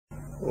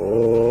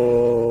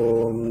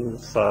Om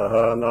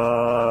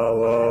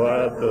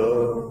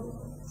Sahanavavatu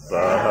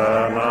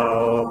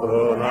Sahanau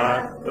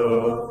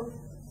Bhunaktu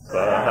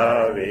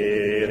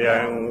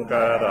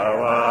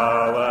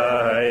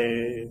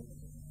Sahaviryankaravavahai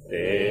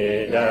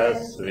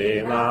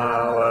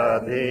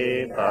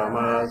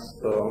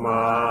Tejasvinavadhitamastu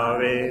ma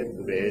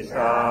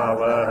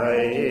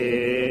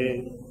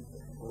vidvishavahai.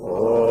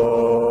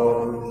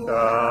 Om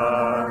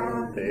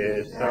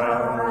Shanti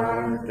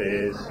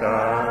Shanti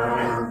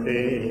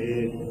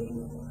Shanti.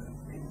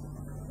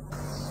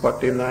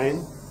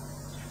 49.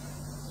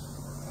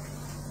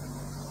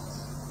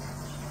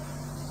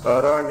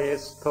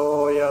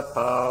 Aranistho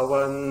yatha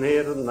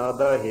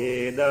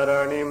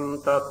vanhirnadahedaranим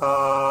tatha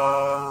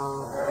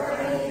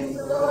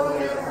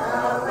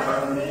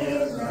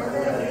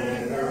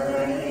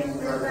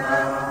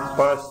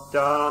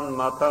paschan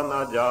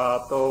matana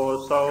jato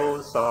sau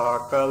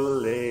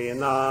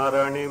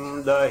sakallenaranim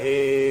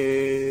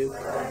dahed.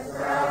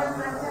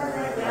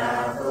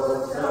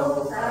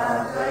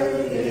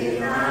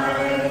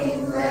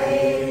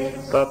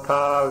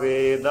 तथा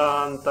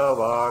वेदांत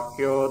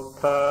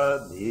वाक्योत्थ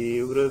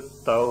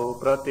धीवृत्तौ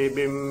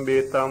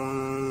प्रतिबिंबितम्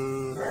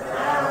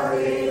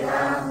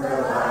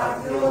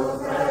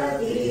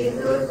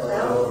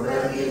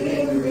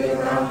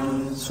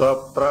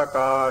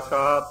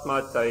स्वप्रकाशात्म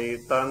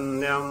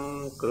चैतन्यं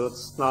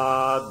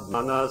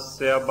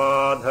कृत्स्नाद्मनस्य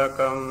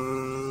बाधकम्.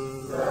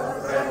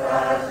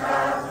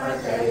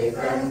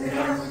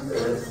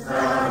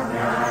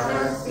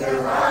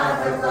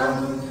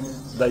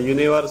 The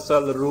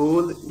universal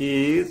rule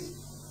is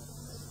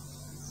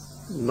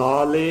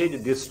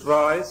knowledge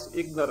destroys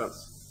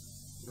ignorance,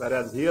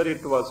 whereas here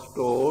it was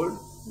told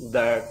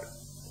that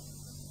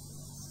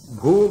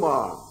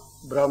Bhuma,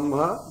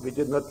 Brahma, which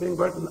is nothing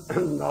but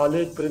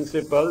knowledge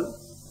principle,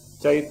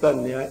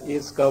 Chaitanya,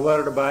 is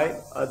covered by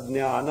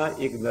Ajnana,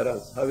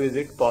 ignorance. How is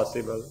it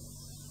possible?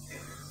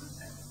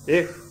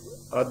 If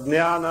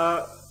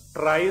Ajnana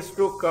tries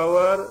to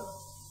cover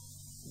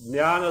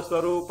Jnana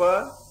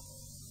Swarupa,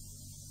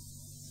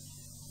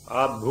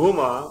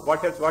 Bhuma,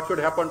 what should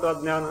happen to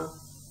Ajnana?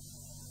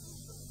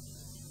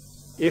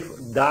 If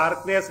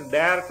darkness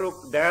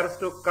dares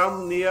to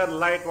come near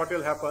light, what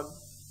will happen?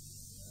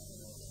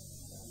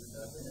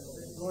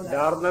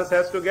 Darkness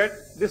has to get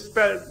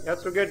dispelled,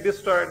 has to get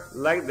destroyed.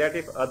 Like that,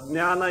 if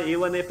Ajnana,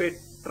 even if it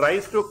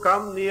tries to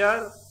come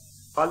near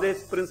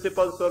knowledge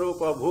principle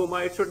Swarupa,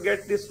 Bhuma, it should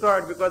get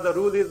destroyed, because the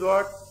rule is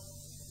what?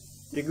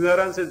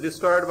 Ignorance is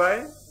destroyed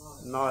by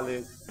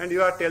knowledge. And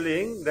you are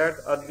telling that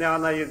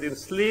Ajnana is in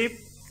sleep,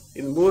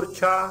 in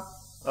Murcha,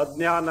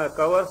 Ajnana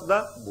covers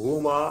the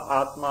Bhuma,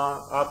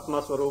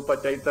 Atma Swarupa,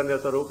 Chaitanya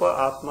Swarupa,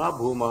 Atma,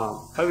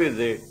 Bhuma. How is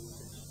it?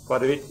 For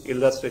which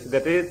illustration?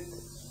 That is,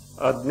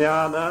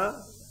 Ajnana,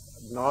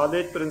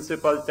 knowledge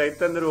principle,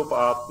 Chaitanya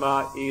Rupa,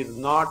 Atma is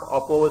not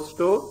opposed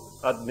to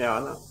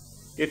Ajnana.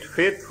 It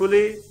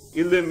faithfully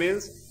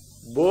illumines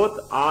both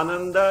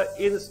Ananda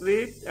in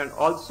sleep and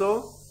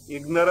also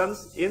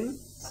ignorance in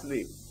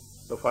sleep.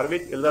 So for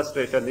which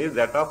illustration is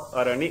that of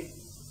Arani.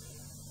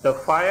 The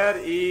fire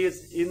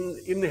is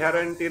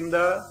inherent in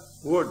the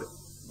wood,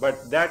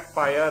 but that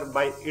fire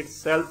by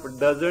itself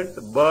doesn't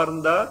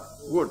burn the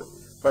wood.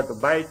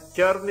 But by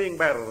churning,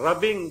 by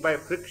rubbing, by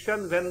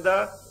friction, when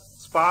the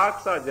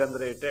sparks are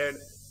generated,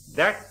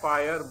 that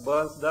fire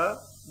burns the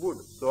wood.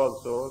 So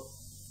also,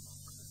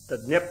 the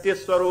Jnapti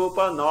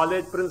Swarupa,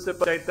 knowledge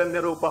principle,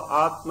 Chaitanya Rupa,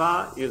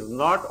 Atma is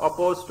not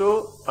opposed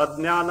to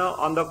Ajnana.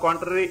 On the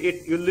contrary,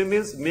 it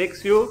illumines,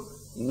 makes you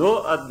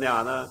know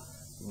Ajnana.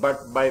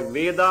 But by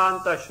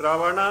Vedanta,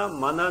 Shravana,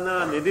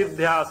 Manana,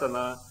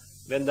 Nididhyasana,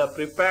 when the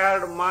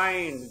prepared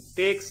mind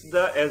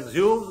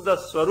assumes the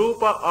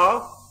Swarupa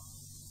of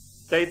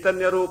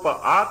Chaitanya Rupa,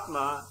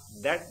 Atma,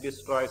 that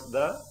destroys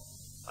the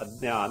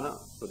Ajnana.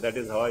 So that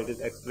is how it is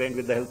explained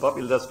with the help of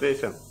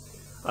illustration.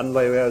 And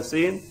by we have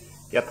seen,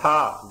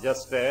 Yatha,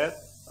 just as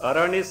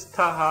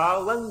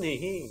Aranisthaha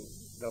Vannihi,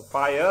 the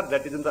fire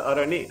that is in the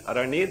Arani,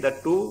 the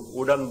two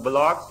wooden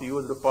blocks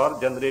used for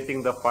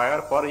generating the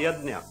fire for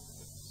Yajna.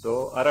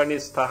 So,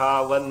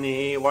 Aranisthaha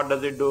Vannihi, what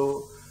does it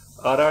do?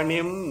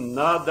 Aranim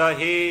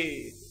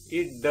nadahe,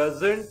 it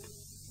doesn't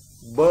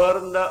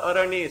burn the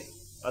Aranis.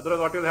 Otherwise,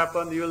 what will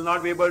happen? You will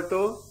not be able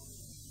to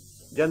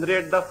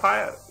generate the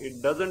fire.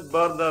 It doesn't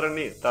burn the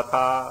Aranis.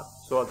 Tatha.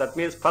 So, that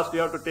means first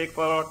you have to take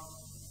forward.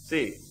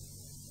 See,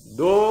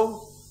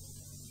 though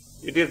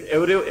it is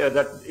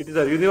it is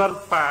a universal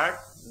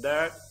fact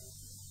that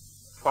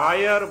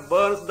fire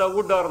burns the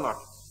wood or not.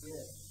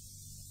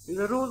 It is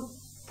a rule.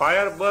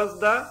 Fire burns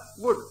the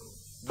wood.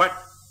 But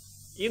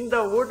in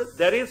the wood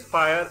there is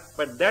fire,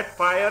 but that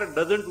fire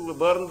doesn't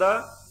burn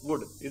the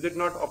wood. Is it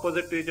not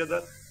opposite to each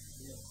other?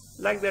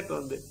 Like that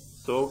only.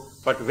 So,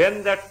 but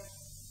when that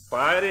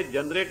fire is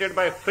generated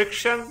by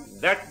friction,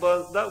 that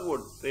burns the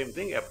wood. Same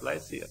thing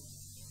applies here.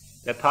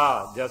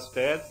 Yatha, just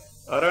as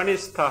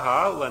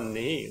Aranisthaha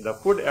Vanni, the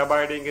food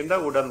abiding in the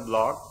wooden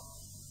block.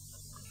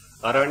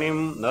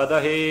 Aranim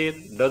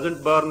nadahet,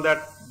 doesn't burn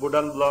that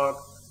wooden block.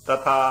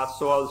 Tatha,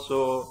 so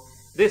also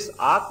this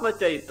Atma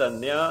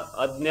Chaitanya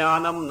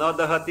Ajnanam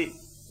Nadahati.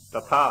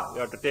 Tatha,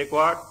 you have to take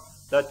what?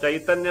 The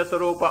Chaitanya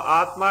Sarupa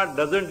Atma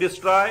doesn't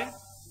destroy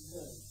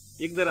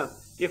ignorance.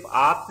 If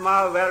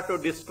Atma were to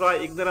destroy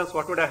ignorance,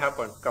 what would have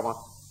happened? Come on.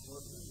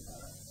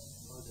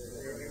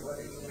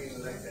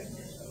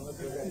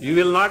 You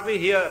will not be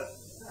here.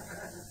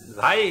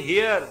 Why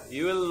here?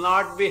 You will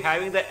not be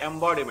having the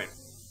embodiment.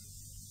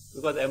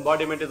 Because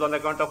embodiment is on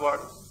account of what?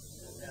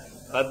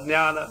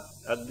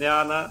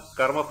 Ajnana,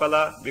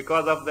 karmaphala.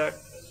 Because of that,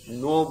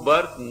 no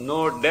birth,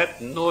 no death,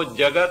 no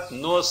jagat,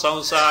 no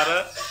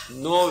samsara,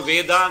 no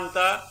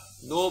Vedanta,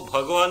 no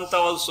Bhagavanta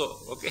also.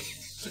 Okay?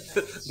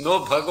 No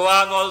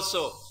Bhagavan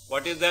also.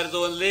 What is there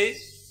only?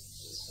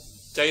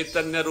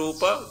 Chaitanya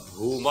Rupa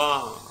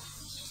Bhuma.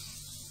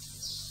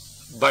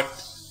 But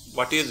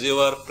what is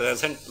your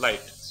present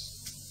light?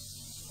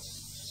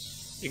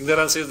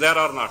 Ignorance is there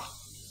or not?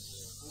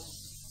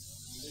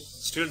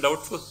 Still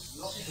doubtful?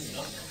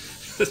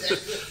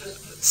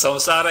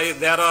 Samsara is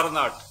there or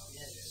not?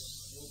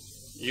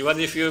 Even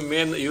if you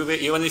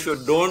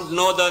don't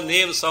know the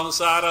name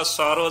samsara,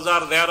 sorrows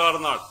are there or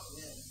not?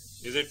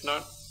 Is it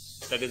not?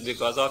 That is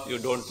because of you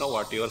don't know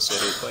what your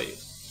Swarupa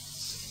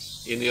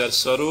is. In your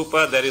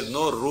Swarupa, there is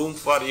no room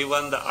for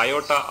even the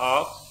iota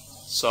of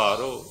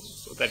sorrow.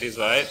 So that is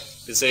why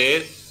he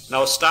says,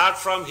 now start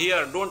from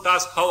here. Don't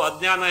ask how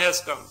Ajnana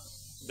has come.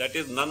 That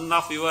is none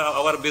of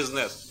our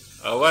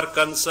business. Our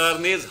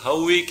concern is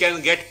how we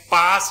can get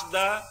past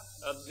the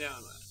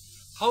Ajnana.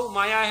 How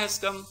Maya has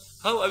come,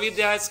 how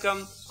Avidya has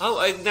come, how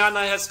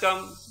Ajnana has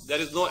come. There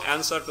is no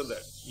answer to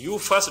that. You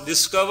first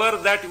discover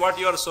that what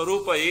your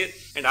Swarupa is,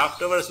 and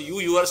afterwards you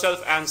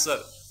yourself answer.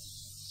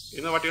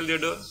 You know what will you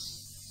do?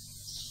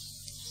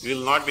 You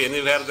will not be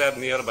anywhere there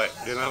nearby.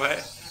 Do you know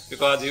why?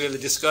 Because you will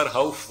discover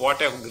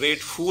what a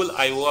great fool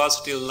I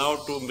was till now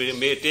to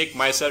may take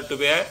myself to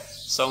be a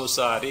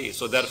samsari.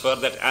 So therefore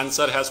that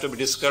answer has to be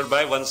discovered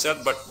by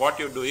oneself. But what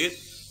you do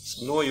is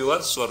know your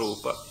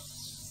Swarupa.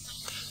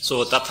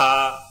 So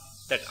tatha,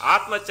 that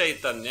Atma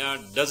Chaitanya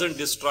doesn't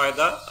destroy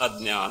the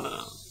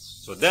Ajnana.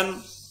 So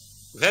then,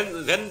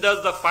 when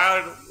does the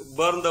fire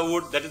burn the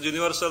wood? That is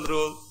universal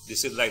rule.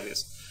 This is like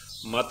this.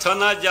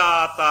 Mathana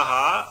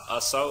jataha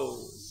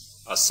asau.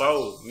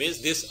 Asau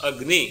means this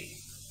Agni.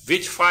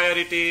 Which fire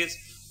it is?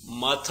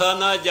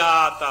 Mathana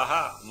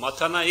jataha.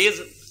 Mathana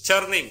is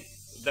churning,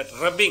 that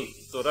rubbing.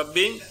 So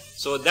rubbing.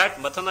 So that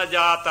Mathana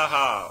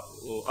jataha,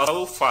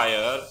 asau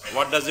fire,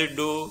 what does it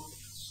do?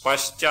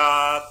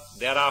 Paschat,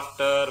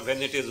 thereafter,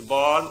 when it is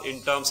born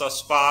in terms of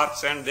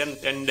sparks and then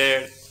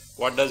tended,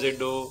 what does it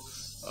do?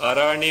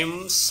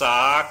 Aranim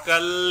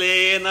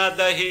sakallena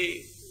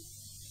dahi.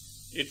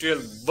 It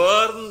will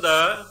burn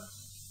the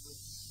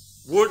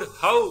wood.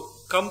 How?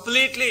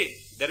 Completely.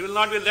 There will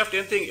not be left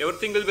anything.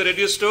 Everything will be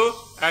reduced to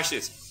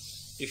ashes.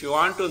 If you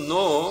want to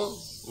know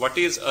what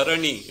is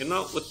Arani,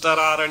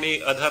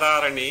 Uttararani,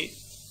 Adhararani,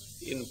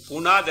 in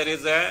Pune there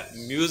is a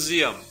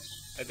museum.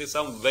 I think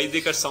some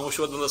Vaidika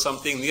Samshodhana or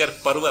something near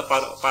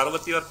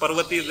Parvati or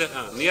Parvati is there.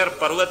 Near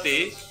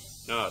Parvati,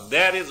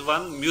 there is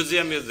one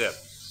museum is there.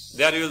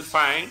 There you will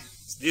find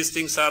these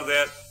things are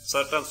there.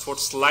 Certain foot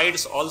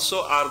slides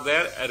also are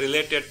there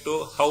related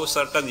to how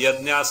certain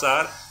yajnas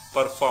are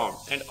performed.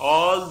 And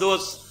all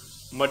those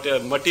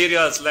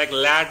materials like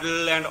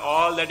ladle and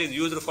all that is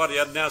used for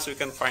yajnas you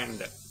can find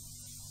there.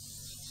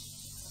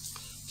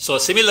 So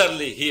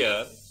similarly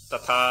here,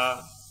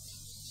 tatha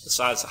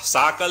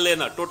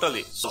sakalena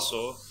totally.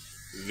 So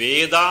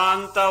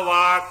Vedanta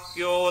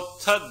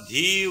vakyotha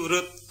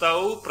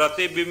dhivruttau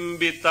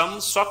pratibimbitam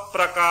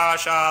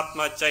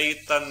swaprakashatma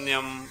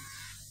chaitanyam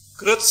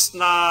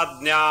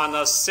kritsna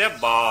jnanasya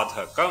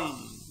badhakam.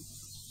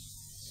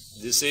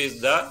 This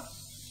is the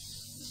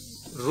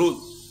rule.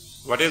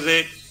 What is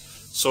it?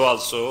 So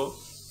also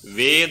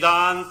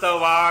Vedanta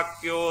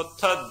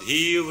vakyotha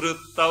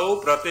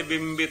dhivruttau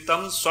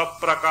pratibimbitam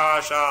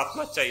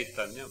swaprakashatma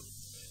chaitanyam.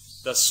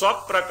 The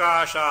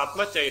swaprakasha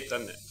atma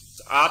chaitanya.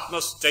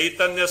 Atma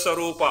chaitanya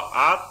sarupa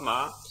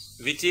atma,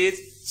 which is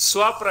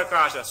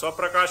swaprakasha.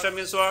 Swaprakasha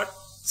means what?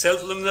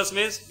 Self-luminous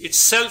means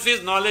itself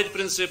is knowledge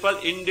principle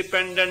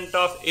independent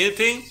of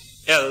anything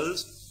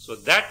else. So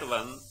that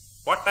one,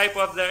 what type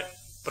of that?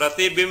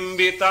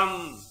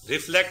 Pratibimbitam,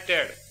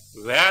 reflected.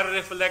 Where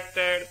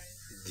reflected?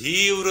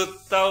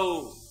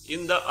 Dhivruttau,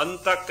 in the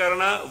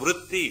antakarana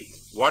vritti.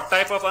 What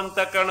type of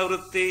antakarana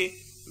vritti?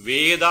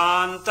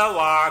 Vedanta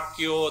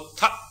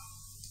vakyotha.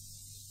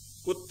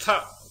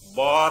 Utha,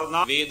 born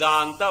of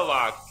Vedanta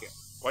Vakya.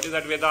 What is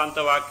that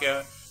Vedanta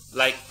Vakya?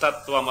 Like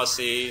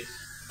Tattvamasi,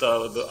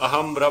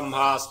 Aham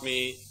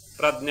Brahmasmi,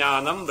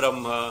 Prajnanam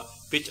Brahma,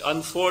 which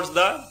unfolds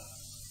the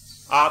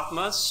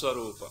Atma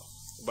Swarupa.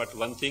 But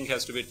one thing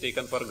has to be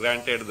taken for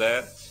granted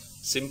there.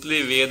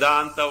 Simply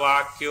Vedanta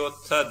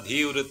Vakyotha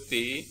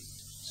Dhivritti.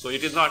 So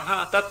it is not,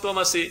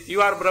 Tattvamasi, you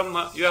are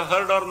Brahma, you have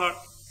heard or not?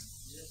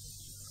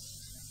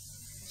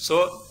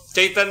 So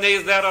Chaitanya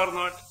is there or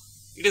not?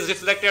 It is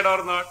reflected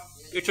or not?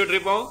 It should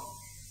remove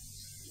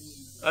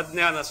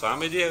Ajnana.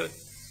 Swamiji,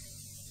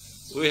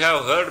 we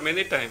have heard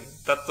many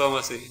times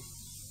Tattvamasi.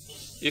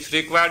 If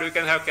required, we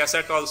can have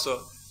cassette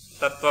also.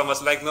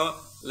 Tattvamasi, like no,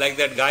 like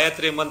that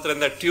Gayatri mantra in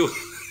the tune.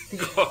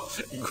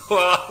 go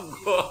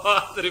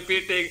on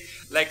repeating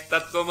like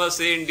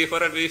Tattvamasi in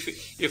different.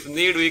 If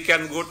need, we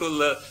can go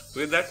to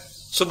with that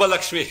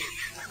Subbalakshmi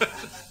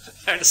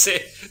and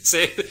say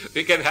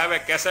we can have a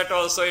cassette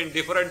also in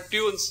different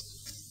tunes.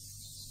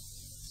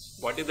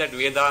 What is that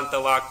Vedanta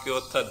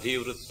Vakyotha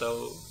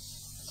Dhivruttau?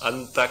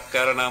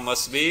 Antakarana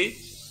must be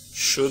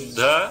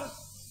Shuddha,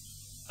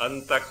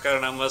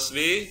 Antakarana must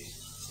be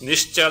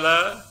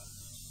Nischala,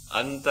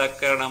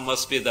 Antakarana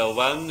must be the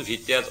one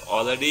which has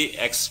already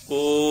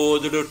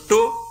exposed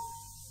to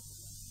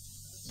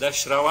the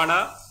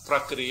Shravana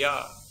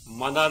Prakriya,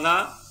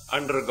 Manana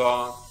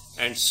undergone,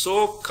 and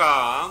so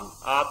calm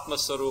Atma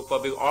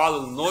Sarupa,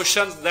 all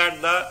notions that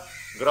the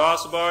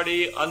gross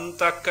body,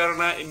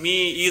 Antakarana,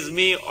 me is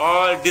me,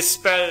 all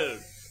dispelled.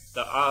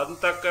 The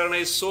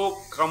Antakarana is so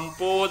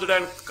composed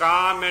and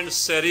calm and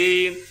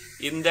serene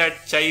in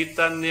that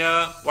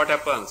Chaitanya. What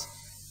happens?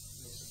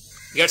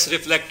 Gets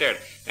reflected.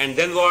 And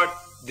then what?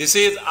 This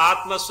is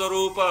Atma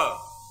Swarupa.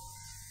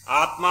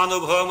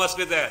 Atmanubhava must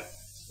be there.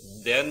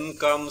 Then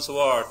comes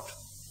what?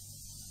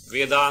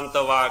 Vedanta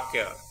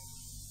Vakya.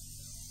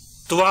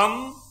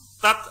 Tvam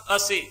tat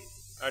asi.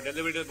 I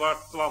delivered what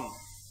tvam.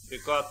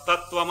 Because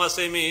tat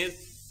tvamasi means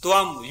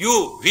tvam,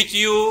 you. Which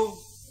you?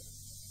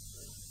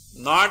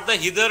 Not the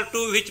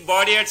hitherto which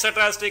body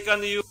etc. has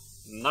taken you.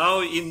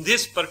 Now in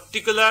this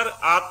particular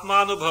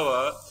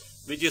Atmanubhava,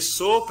 which is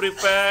so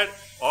prepared,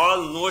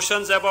 all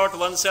notions about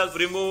oneself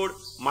removed,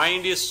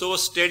 mind is so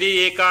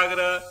steady,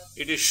 ekagra,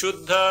 it is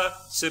shuddha,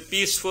 so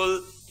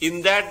peaceful.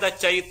 In that the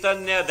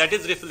Chaitanya that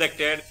is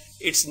reflected,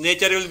 its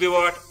nature will be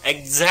what?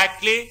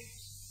 Exactly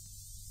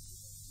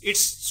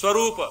its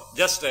Swarupa.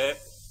 Just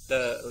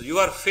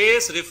your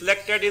face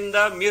reflected in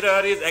the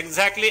mirror is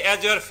exactly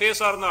as your face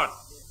or not,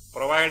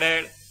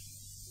 provided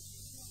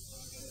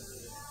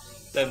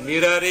the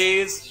mirror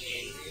is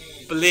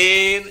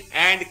plain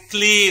and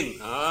clean.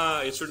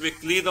 It should be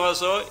clean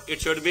also,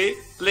 it should be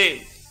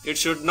plain. It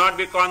should not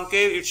be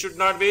concave, it should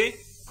not be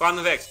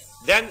convex.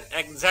 Then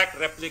exact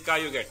replica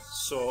you get.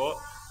 So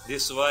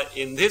this was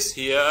in this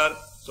here,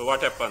 so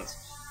what happens?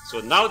 So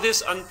now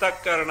this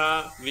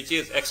Antakarana which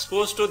is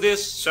exposed to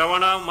this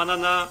Shravana,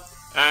 Manana,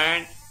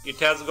 and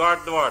it has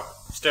got what?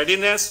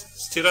 Steadiness,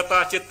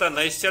 Sthirata, Chitta,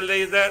 Naishchalya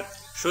is there,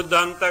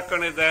 Shuddha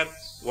Antakarana is there.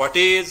 What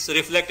is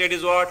reflected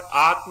is what?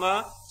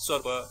 Atma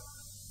Swarupa.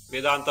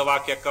 Vedanta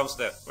Vakya comes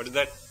there. What is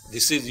that?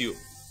 This is you.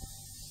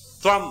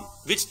 Tvam.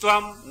 Which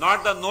Tvam?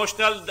 Not the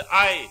notional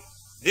I.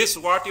 This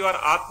what your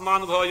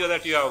Atmanubhava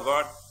that you have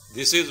got.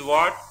 This is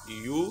what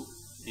you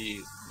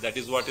is. That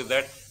is what is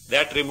that.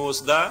 That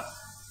removes the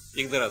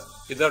ignorance.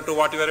 Hitherto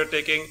what you are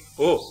taking,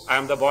 oh, I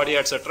am the body,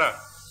 etc.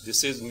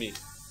 This is me.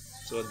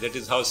 So that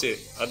is how say,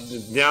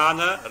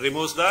 Jnana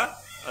removes the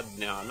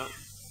Ajnana.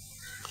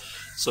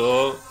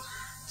 So,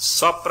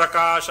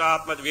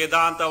 Saprakashatma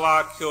Vedanta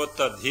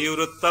Vakyotta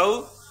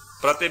Dhivruttau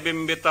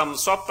Pratibimbitam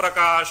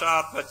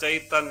Saprakashatma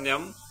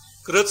Chaitanyam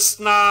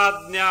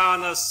Kritsna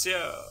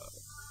Jnanasya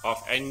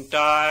of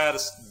entire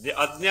the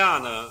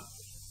Ajnana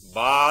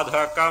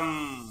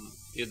Badhakam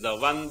is the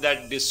one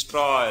that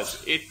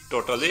destroys. It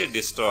totally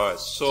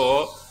destroys.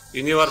 So,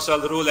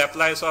 universal rule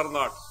applies or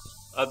not?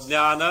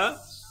 Ajnana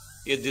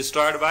is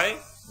destroyed by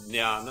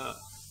Jnana.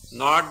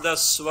 Not the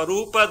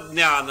Swarupa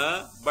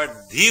Jnana, but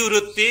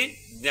Dhivrutti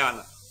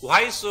Jnana.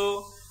 Why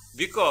so?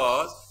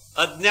 Because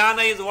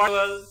Ajnana is what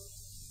level?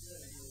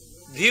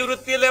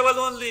 Dhivrutti level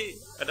only,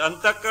 at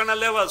Antakarana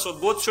level. So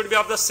both should be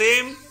of the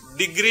same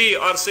degree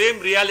or same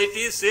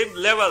reality, same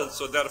level.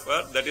 So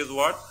therefore, that is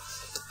what?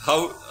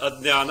 How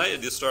Ajnana is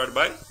destroyed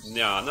by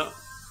Jnana.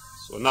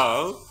 So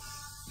now,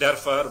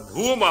 therefore,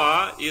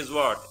 Bhuma is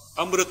what?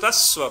 Amrita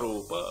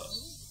Swarupa.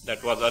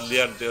 That was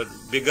earlier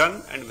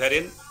begun, and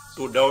wherein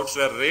two doubts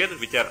were raised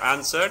which are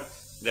answered.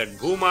 That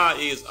Bhuma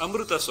is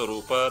Amrita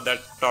Swarupa.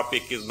 That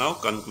topic is now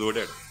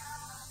concluded.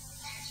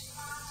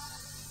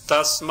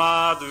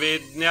 Tasmad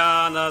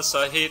Vijnana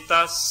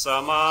Sahita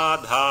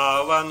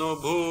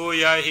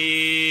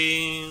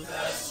Samadhavanubhuyahi.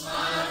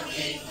 Tasmad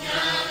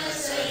Vijnana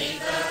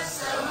Sahita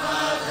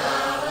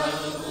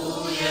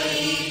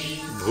Samadhavanubhuyahi.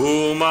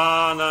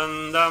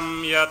 Bhumanandam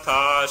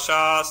Yatha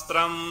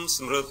Shastram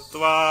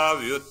Smrutva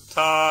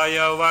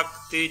Vyuthaya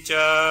Vakti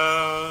Cha.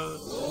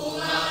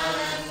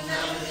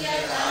 Bhumanandam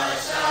Yatha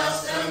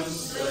Shastram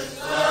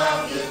Smrutva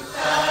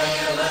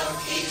Vyuthaya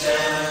Vakti Cha.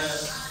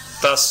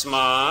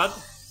 Tasmad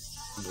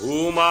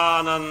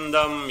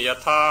Bhumanandam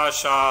Yatha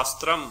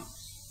Shastram.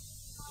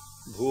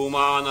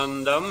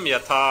 Bhumanandam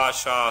Yatha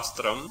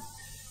Shastram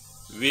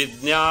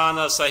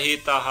Vijnana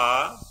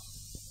Sahitaha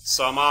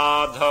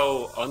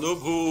Samadhau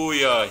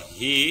Anubhuya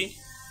Hi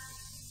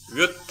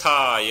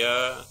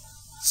Vyuthaya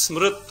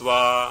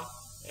Smrutva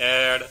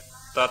Add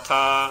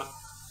Tatha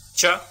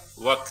Cha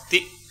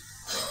Vakti.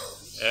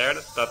 Add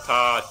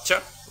Tatha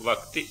Cha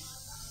Vakti.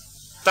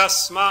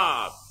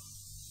 Tasmat.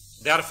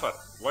 Therefore.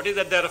 What is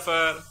the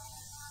therefore?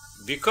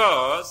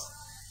 Because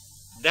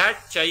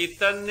that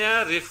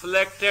Chaitanya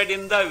reflected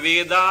in the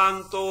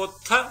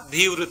Vedantotha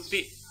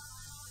Dhivrutti.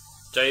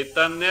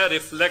 Chaitanya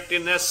reflect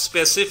in a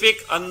specific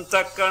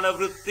antakarana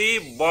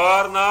vritti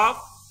born of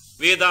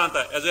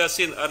Vedanta, as we have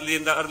seen early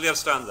in the earlier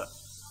stanza.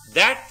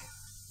 That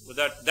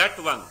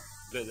one,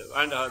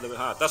 and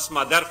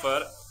tasma,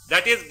 therefore,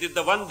 that is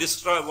the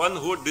one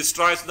who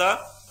destroys the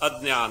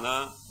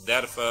ajnana.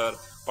 Therefore,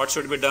 what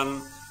should be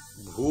done?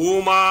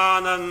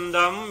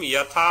 Bhumanandam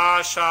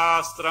yatha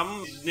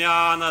shastram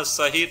jnana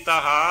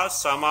sahitaha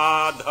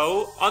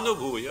samadhau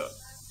anubhuya.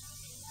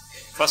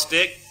 First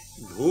take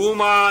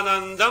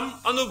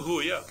Bhumanandam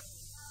anubhuya.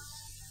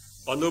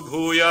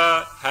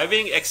 Anubhuya,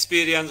 having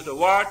experienced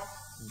what?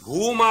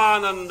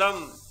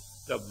 Bhumanandam.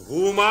 The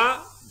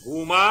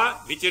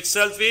Bhuma, which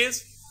itself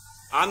is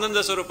Ananda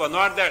Sarupa,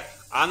 not that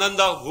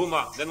Ananda of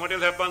Bhuma. Then what will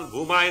happen?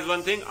 Bhuma is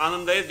one thing,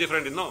 Ananda is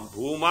different. No,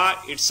 Bhuma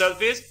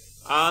itself is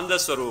Ananda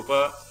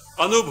Sarupa.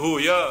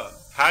 Anubhuya,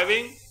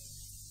 having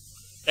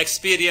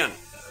experience.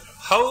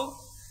 How?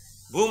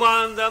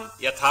 Bhumanandam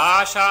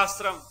yatha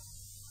shastram.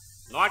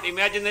 Not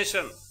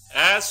imagination.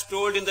 As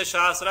told in the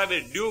Shastra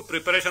with due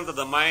preparation to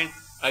the mind.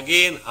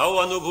 Again, how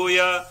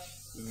Anubhuya?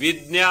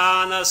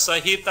 Vijnana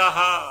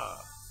Sahitaha.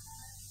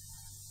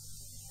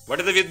 What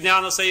is the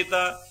Vijnana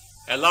Sahita?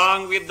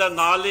 Along with the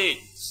knowledge.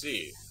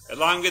 See,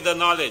 along with the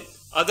knowledge.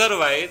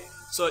 Otherwise,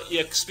 so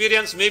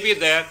experience may be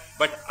there,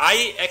 but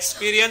I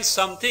experience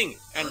something,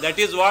 and that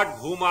is what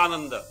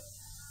Bhumananda.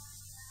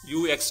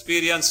 You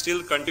experience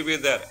still continue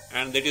there,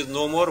 and that is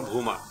no more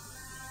Bhuma.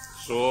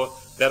 So,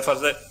 therefore,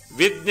 the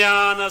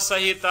Vijnana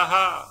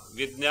Sahitaha.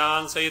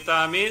 Vijnana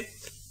Sahita means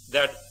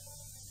that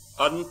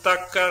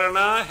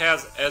Antakarana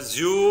has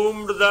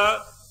assumed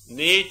the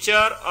nature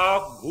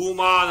of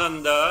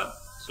Bhumananda.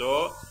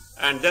 So,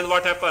 and then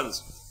what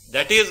happens?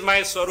 That is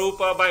my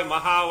Swarupa by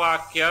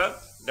Mahavakya.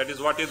 That is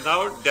what is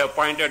now they have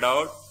pointed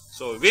out.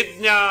 So,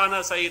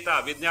 Vijnana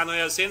Sahita. Vijnana we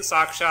have seen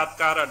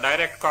Sakshatkara,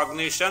 direct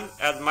cognition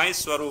as my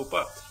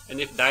Swarupa. And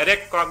if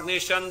direct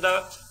cognition,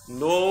 the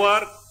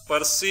knower,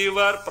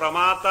 perceiver,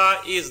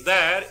 pramata is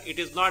there, it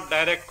is not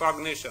direct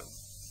cognition.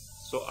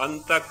 So,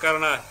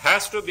 Antakarana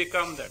has to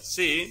become that.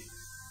 See,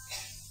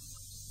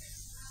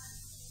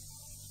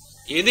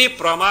 any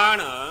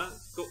pramana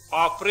to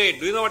operate,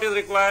 do you know what is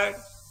required?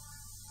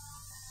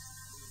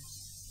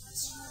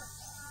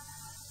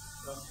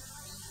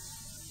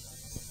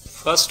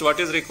 First, what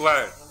is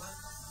required?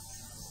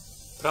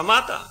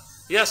 Pramata.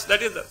 Yes,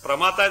 that is the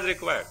pramata is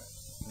required.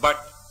 But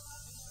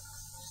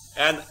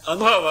an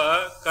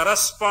anubhava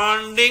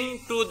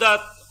corresponding to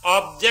the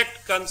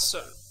object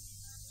concerned.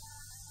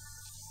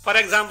 For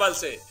example,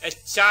 say, a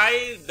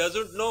child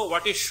doesn't know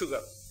what is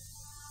sugar.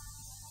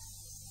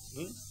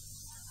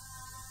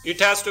 It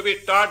has to be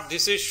taught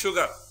this is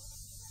sugar.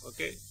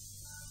 Okay.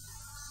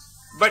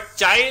 But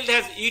child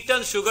has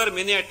eaten sugar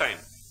many a time.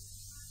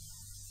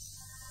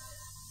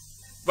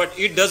 But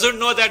it doesn't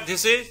know that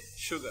this is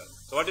sugar.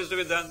 So what is to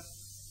be done?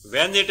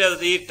 When it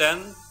has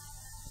eaten,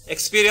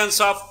 experience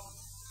of,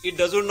 it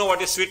doesn't know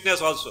what is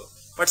sweetness also.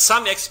 But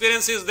some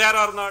experience is there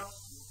or not?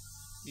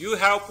 You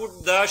have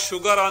put the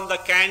sugar on the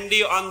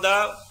candy on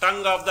the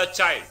tongue of the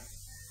child.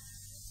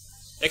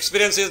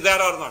 Experience is there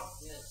or not?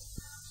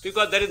 Yes.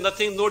 Because there is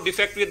nothing, no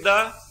defect with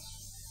the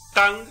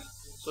tongue.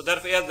 So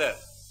therefore is there.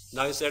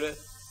 Now he said,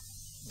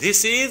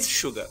 this is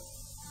sugar.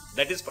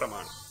 That is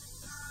pramana.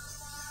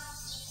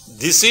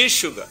 This is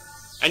sugar.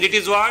 And it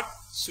is what?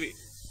 Sweet.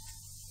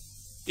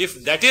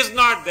 If that is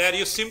not there,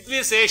 you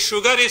simply say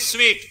sugar is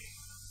sweet.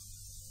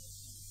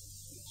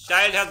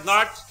 Child has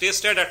not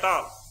tasted at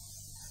all.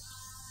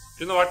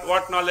 Do you know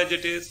what knowledge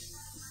it is?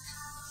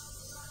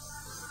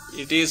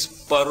 It is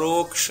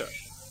paroksha.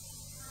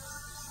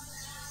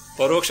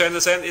 Paroksha in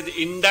the sense is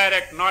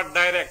indirect, not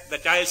direct. The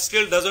child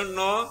still doesn't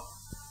know.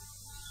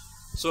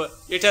 So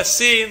it has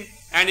seen,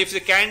 and if the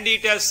candy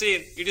it has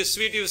seen, it is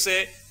sweet you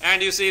say,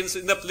 and you say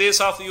in the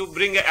place of you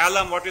bring a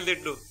alum, what will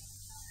it do?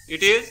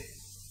 It is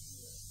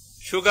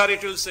sugar,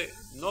 it will say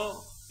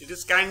no. It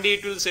is candy,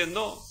 it will say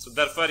no. So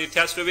therefore it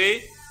has to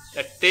be,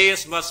 the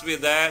taste must be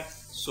there.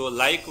 So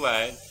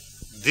likewise,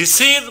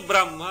 this is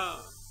Brahma.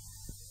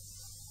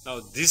 Now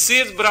this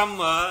is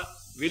Brahma.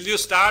 Will you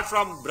start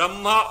from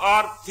Brahma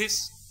or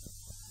this?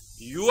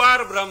 You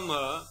are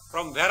Brahma.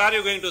 From where are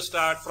you going to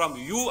start? From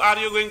you are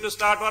you going to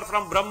start, or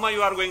from Brahma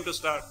you are going to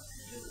start?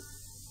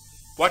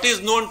 What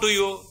is known to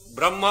you?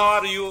 Brahma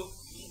or you?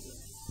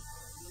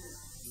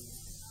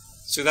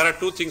 So there are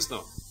two things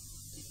now.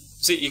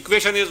 See,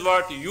 equation is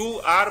what?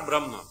 You are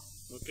Brahma.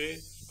 Okay.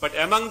 But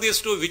among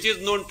these two, which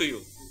is known to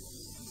you?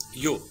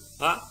 You.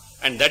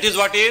 And that is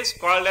what is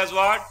called as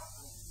what?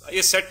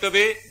 Is said to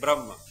be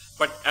Brahma.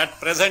 But at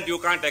present you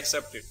can't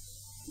accept it.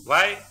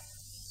 Why?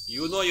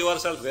 You know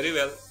yourself very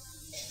well.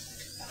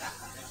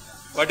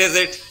 What is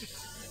it?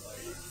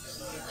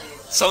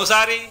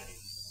 Samsari.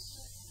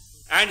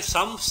 And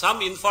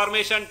some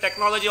information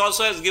technology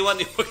also has given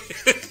you.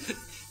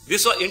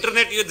 This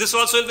internet, this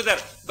also will be there.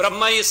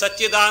 Brahma is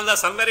Satchidananda,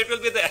 somewhere it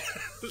will be there.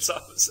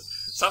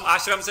 Some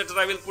ashrams,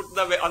 etc. will put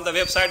on the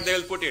website, they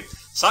will put it.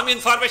 Some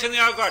information you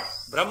have got.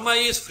 Brahma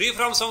is free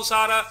from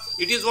samsara.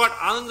 It is what?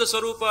 Ananda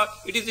Sarupa.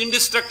 It is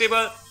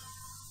indestructible.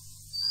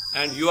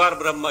 And you are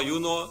Brahma, you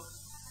know.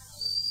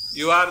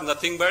 you are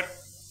nothing but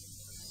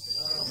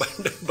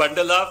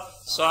bundle of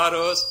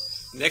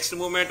sorrows. Next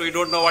moment we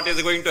don't know what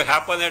is going to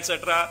happen,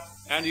 etc.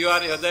 And you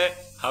are there.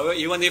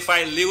 Even if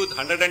I live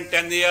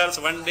 110 years,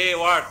 one day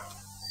what?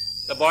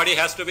 The body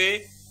has to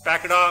be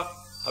packed off.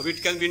 How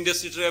it can be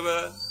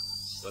indestructible?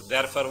 So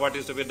therefore what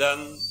is to be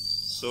done?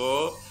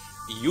 So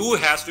you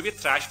has to be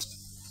thrashed.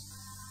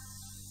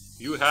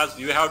 You have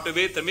to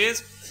be, that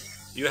means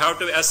you have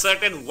to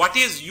ascertain what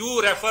is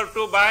you refer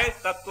to by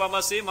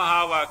Tattvamasi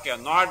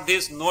Mahavakya, not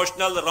this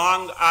notional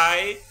wrong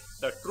I,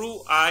 the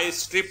true I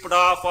stripped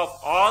off of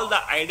all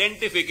the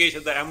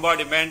identification, the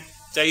embodiment,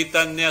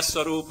 Chaitanya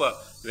Swarupa.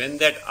 When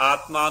that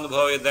Atma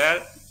Anubhava is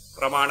there,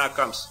 Pramana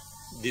comes.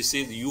 This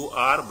is you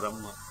are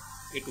Brahma.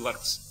 It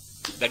works.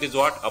 That is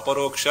what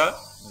Aparoksha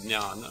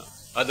Jnana.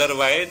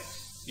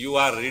 Otherwise, you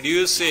are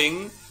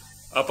reducing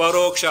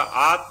Aparoksha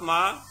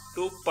Atma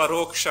to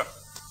Paroksha.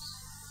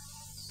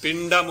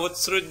 Pindam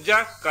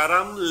utsrujya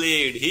karam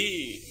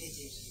ledhi.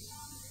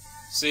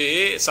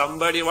 See,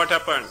 somebody, what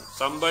happened?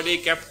 Somebody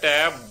kept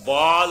a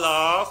ball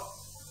of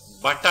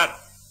butter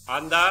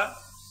on the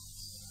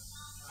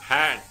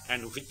hand.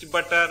 And which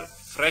butter?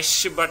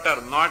 Fresh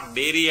butter, not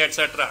dairy,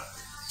 etc.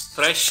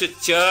 Fresh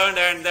churned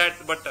and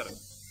that butter.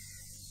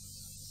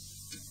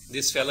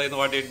 This fellow, you know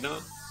what did know?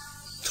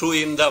 Threw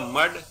in the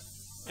mud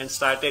and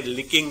started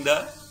licking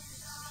the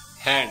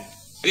hand.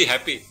 Very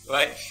happy.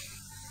 Why?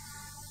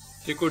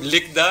 He could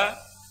lick the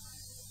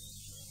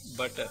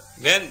butter.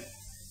 When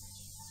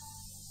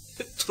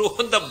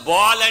thrown the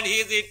ball and he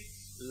is it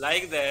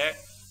like that,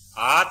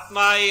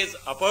 Atma is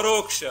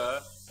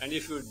Aparoksha, and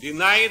if you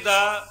deny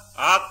the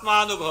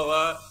Atma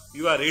Anubhava,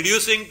 you are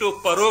reducing to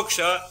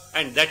Paroksha,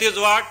 and that is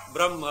what?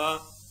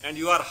 Brahma, and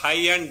you are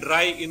high and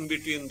dry in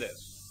between there.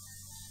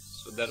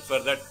 So therefore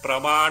that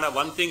Pramana,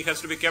 one thing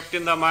has to be kept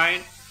in the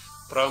mind.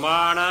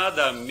 Pramana,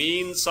 the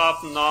means of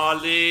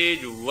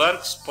knowledge,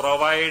 works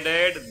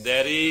provided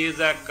there is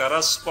a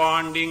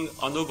corresponding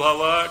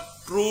Anubhava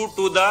true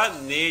to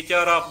the nature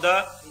of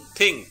the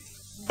thing.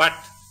 But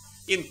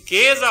in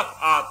case of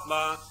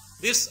Atma,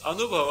 this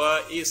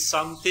Anubhava is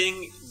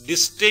something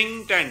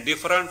distinct and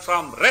different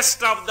from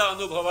rest of the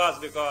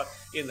Anubhavas, because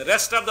in the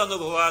rest of the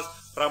Anubhavas,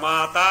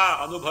 Pramata,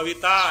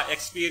 Anubhavita,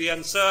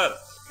 Experiencer,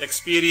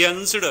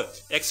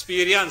 experienced,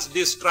 experience,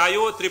 these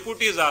trio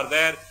triputis are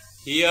there.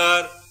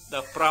 Here,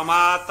 the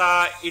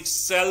Pramata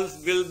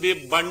itself will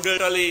be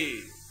bundled.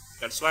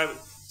 That's why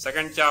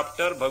second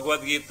chapter,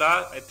 Bhagavad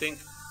Gita, I think,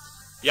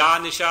 Ya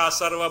Nisha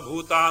Sarva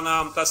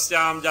Bhutanam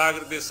Tasyam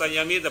Jagriti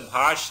Sanyami, the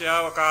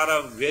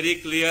Bhashyavakara very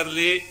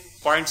clearly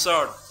points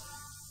out.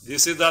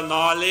 This is the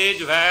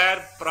knowledge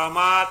where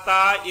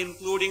Pramata,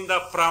 including the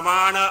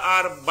Pramana,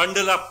 are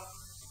bundled up.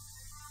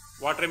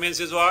 What remains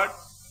is what?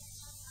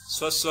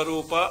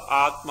 Swaswarupa,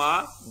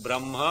 Atma,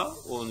 Brahma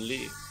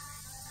only.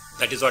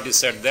 That is what is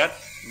said there.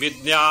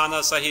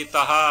 Vijnana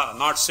Sahitaha,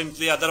 not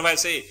simply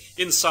otherwise say.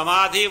 In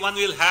Samadhi one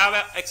will have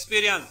an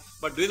experience.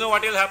 But do you know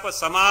what will happen?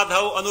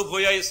 Samadhau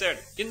Anubhuya is said.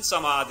 In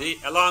Samadhi,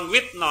 along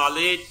with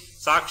knowledge,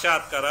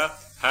 Sakshatkara,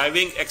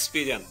 having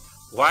experience.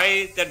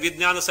 Why that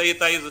Vijnana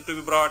Sahita is to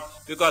be brought?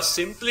 Because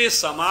simply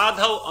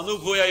Samadhau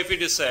Anubhuya, if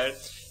it is said,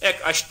 ek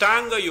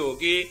Ashtanga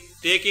Yogi,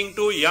 taking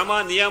to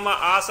Yama, Niyama,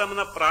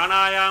 Asamana,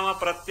 Pranayama,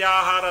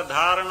 Pratyahara,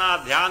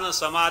 Dharana, Dhyana,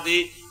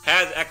 Samadhi,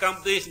 has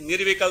accomplished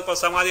Nirvikalpa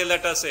Samadhi,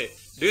 let us say.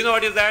 Do you know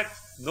what is that?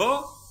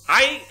 No,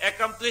 I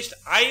accomplished,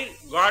 I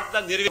got the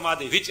Nirvikalpa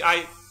Samadhi, which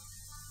I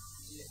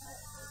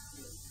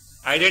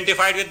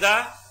identified with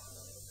the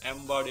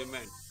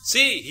embodiment.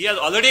 See, he has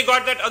already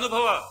got that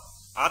Anubhava.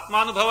 Atma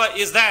Anubhava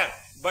is there.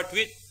 But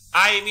with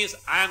I means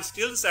I am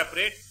still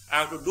separate. I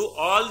have to do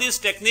all these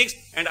techniques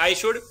and I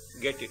should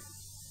get it.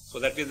 So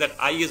that means that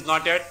I is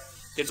not yet.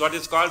 It's what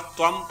is called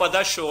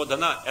Twampada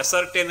Shodhana.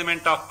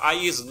 Ascertainment of I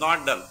is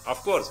not done.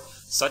 Of course,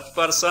 such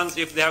persons,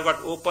 if they have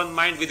got open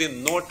mind,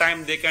 within no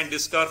time they can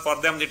discover.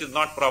 For them it is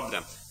not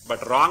problem.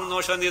 But wrong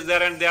notion is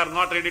there and they are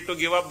not ready to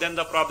give up, then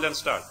the problem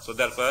starts. So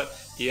therefore,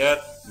 here,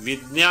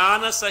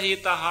 Vijnana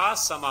Sahitaha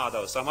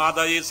Samadha.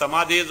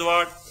 Samadhi is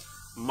what?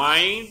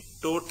 Mind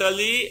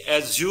totally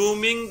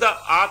assuming the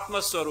Atma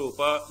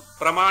Swarupa,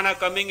 Pramana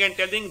coming and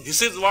telling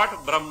this is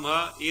what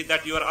Brahma is,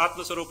 that your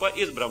Atma Swarupa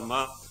is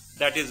Brahma.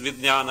 That is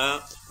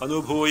Vijnana.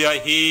 Anubhuya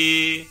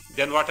hi.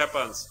 Then what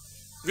happens?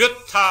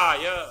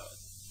 Vyuthaya.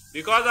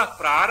 Because of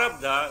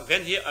Prarabdha,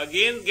 when he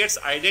again gets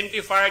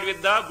identified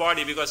with the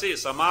body, because see,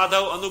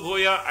 Samadhav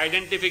Anubhuya,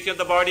 identification of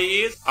the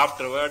body is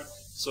afterward.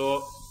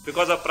 So,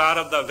 because of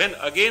Prarabdha, when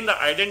again the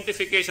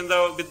identification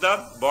with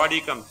the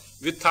body comes,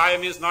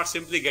 Vyuthaya means not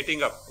simply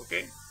getting up,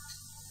 okay?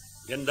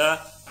 When the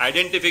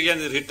identification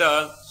is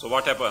returned, so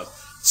what happens?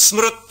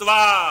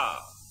 Smrutva.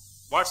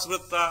 What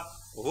Smrutva?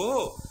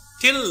 Oh,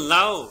 till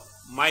now,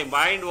 my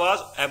mind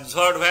was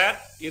absorbed where?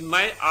 In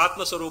my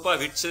Atma Swarupa,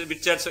 which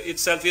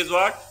itself is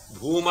what?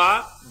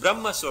 Bhuma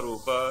Brahma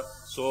Swarupa.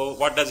 So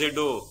what does it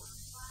do?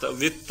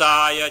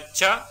 Vittaya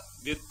cha,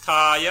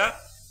 Vittaya,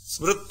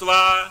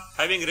 Smrutva,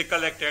 having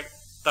recollected,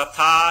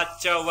 Tatha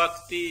cha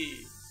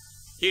Vakti.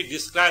 He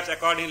describes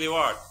accordingly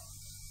what?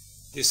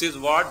 This is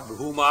what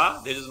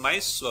Bhuma, this is my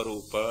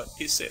Swarupa,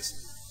 he says.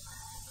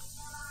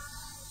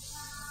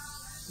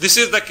 This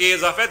is the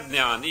case of a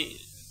Jnani.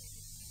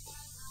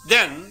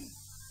 Then,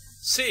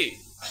 see,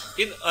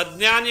 in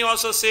Ajnani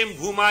also same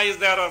Bhuma is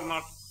there or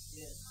not?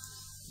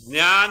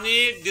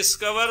 Jnani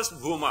discovers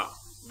Bhuma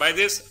by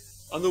this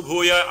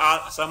Anubhuya,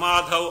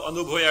 Samadhav,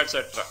 Anubhuya,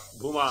 etc.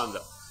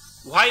 Bhumanda.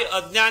 Why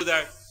Ajnani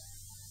that?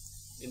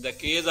 In the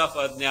case of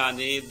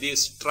Ajnani,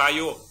 these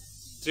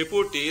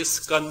Triputis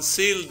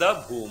conceal the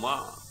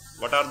Bhuma.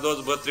 What are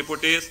those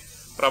Triputis?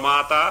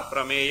 Pramata,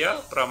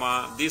 Prameya,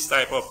 Prama. This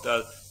type of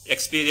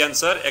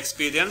experiencer,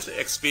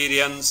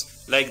 experience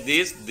like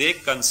this, they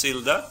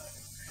conceal the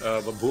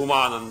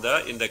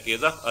Bhumananda. In the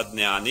case of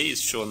Ajnani is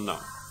shown now.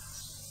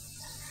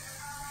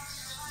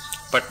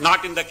 But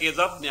not in the case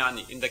of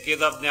Jnani. In the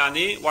case of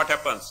Jnani, what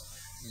happens?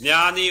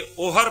 Jnani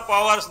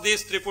overpowers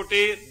this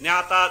Triputi,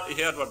 Jnata,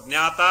 here what?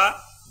 Jnata,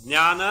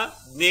 Jnana,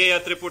 Jneya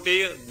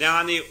Triputi,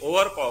 Jnani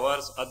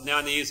overpowers,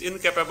 Ajnani is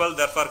incapable,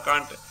 therefore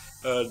can't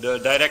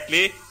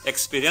directly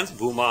experience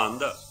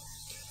Bhumananda.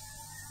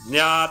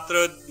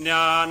 Jnatra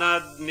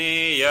Jnana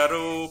Jneya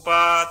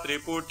Rupa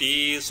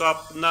Triputi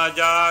Swapna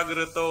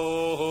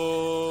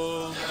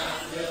Jagritoho.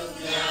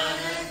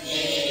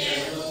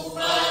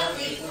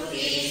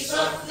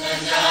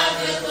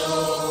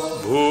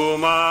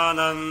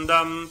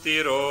 Bhumanandam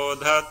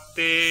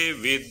tirodhatte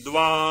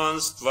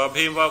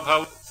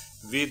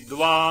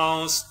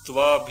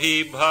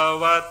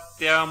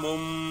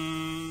vidvanstvabhivavatyamum.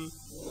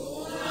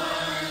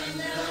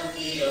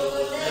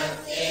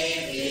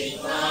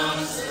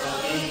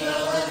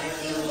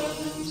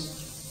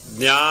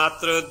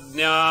 Jnatra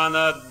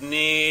Jnana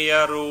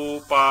Jneya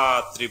Rupa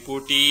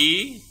Triputi,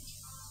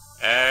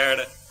 add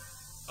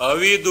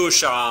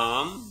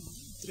avidusham,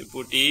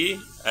 Triputi,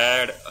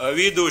 add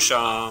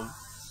avidusham,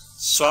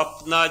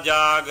 swapna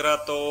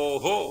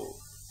jagratoho,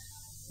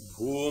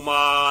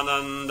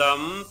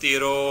 bhumanandam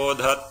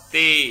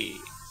tirodhatte.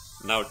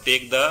 Now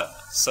take the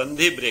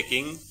sandhi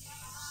breaking.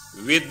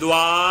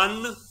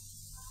 Vidwan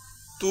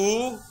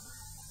tu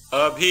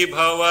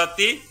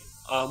abhibhavati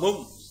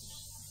amum.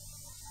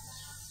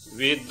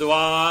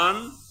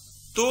 Vidwan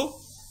tu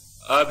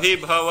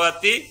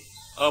abhibhavati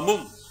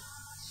amum.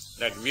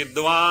 That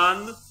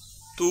Vidwan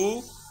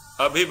tu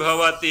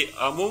abhibhavati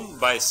amum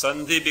by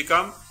sandhi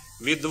become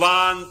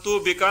Vidwan tu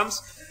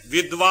becomes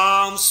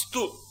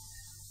Vidvamstu,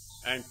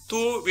 and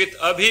tu with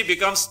abhi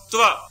becomes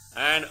tva,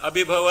 and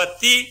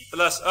abhibhavati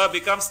plus a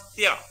becomes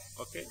tya.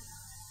 Okay.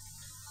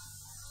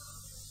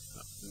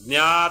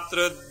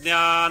 Jnatra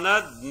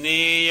Jnana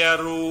Jneya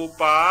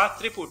Rupa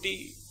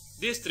Triputi.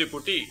 This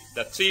Triputi,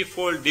 the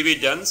threefold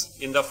divisions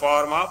in the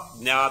form of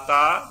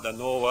Jnata, the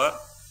knower,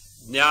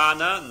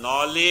 Jnana,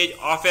 knowledge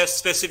of a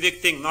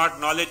specific thing, not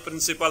knowledge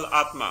principle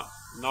Atma,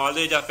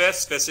 knowledge of a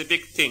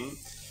specific thing,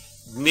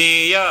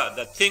 Jneya,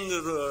 the thing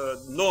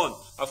known.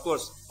 Of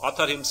course,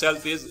 author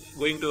himself is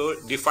going to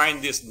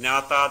define this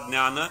Jnata,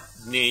 Jnana,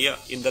 Jneya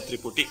in the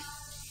Triputi.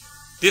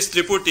 This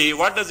Triputi,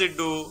 what does it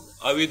do?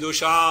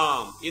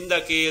 Avidusham. In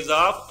the case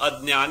of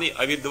Ajnani,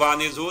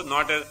 Avidvan is who?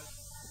 Not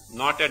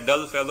a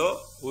dull fellow,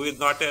 who is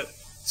not a...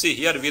 See,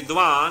 here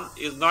Vidwan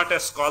is not a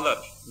scholar.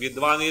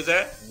 Vidwan is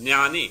a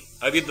Jnani.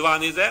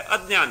 Avidvan is a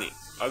Ajnani.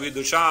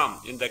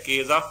 Avidusham, in the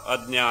case of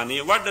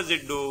Ajnani, what does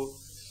it do?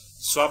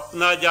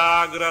 Swapna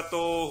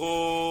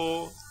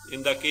Jagratoho.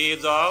 In the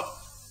case of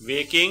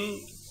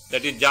waking,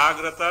 that is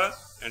Jagrata,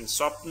 and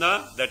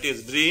Swapna, that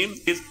is dream,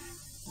 is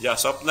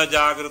Swapna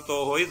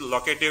Jagratoho is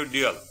locative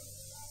dual.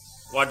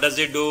 What does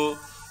it do?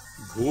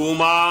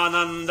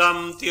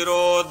 Bhumanandam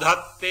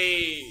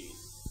tirodhatte.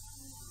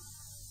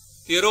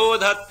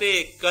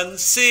 Tirodhatte,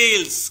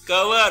 conceals,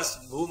 covers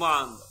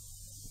Bhumananda.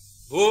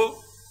 Who?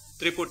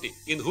 Triputi.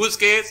 In whose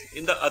case?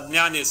 In the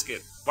Ajnani's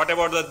case. What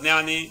about the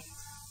Jnani?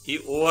 He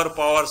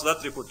overpowers the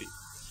Triputi.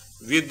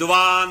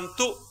 Vidwan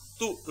tu,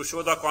 to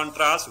show the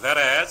contrast,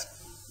 whereas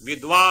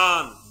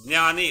Vidwan,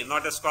 Jnani,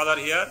 not a scholar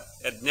here,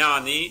 a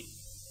Jnani,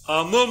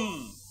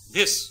 amum,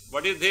 this.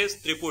 What is this?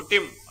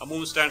 Triputim.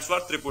 Amum stands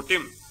for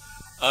Triputim.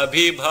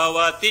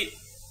 Abhibhavati.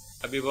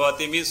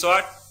 Abhibhavati means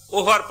what?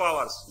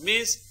 Overpowers.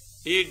 Means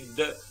he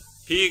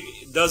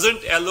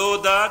doesn't allow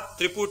the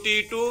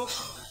Triputi to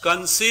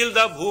conceal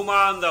the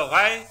Bhumananda.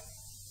 Why?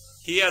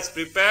 He has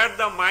prepared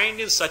the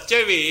mind in such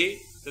a way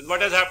that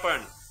what has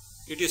happened?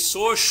 It is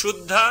so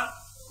Shuddha,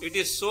 it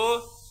is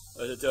so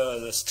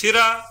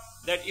Sthira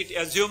that it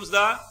assumes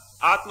the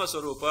Atma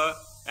Swarupa,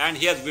 and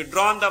he has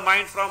withdrawn the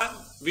mind from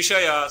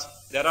Vishayas.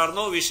 There are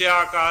no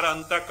Vishayakara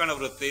Antakana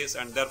Vrittis,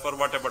 and therefore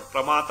what about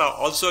Pramata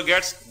also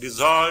gets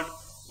dissolved.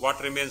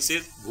 What remains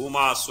is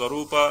Bhuma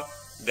Swarupa.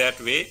 That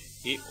way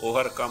he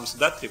overcomes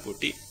the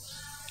Triputi.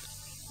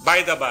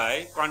 By the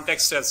by,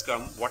 context has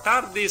come. What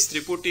are these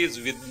Triputis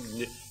with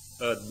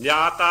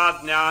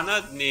Jnata,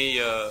 Jnana,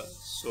 Jneya?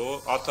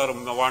 So author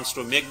wants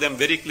to make them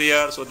very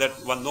clear so that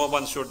no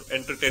one should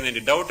entertain any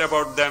doubt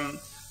about them.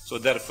 So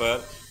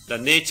therefore, the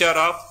nature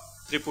of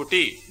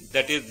Triputi,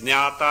 that is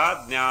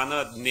Jnata,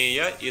 Jnana,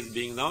 Jneya, is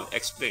being now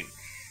explained.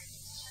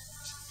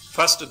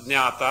 First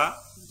Jnata,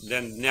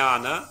 then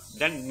Jnana,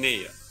 then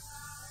Jneya.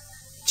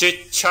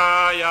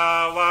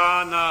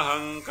 चिच्छायावान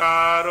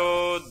अहंकारो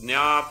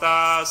ज्ञाता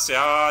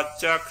स्याच्चक्षुरादिजा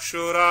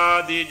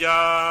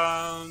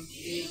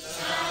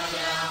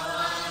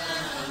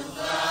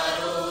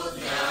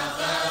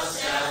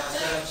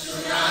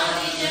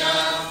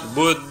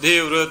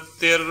बुद्धिवृत्तिर्भवेत्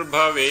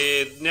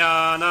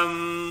ज्ञानं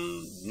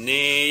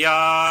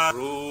ज्ञेया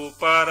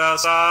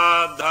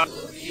रूपरसाद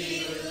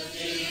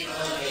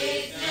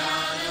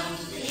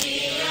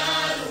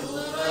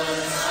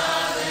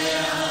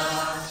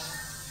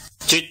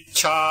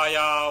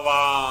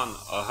चिच्छायावान्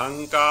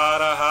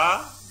अहंकारः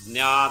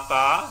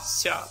ज्ञाता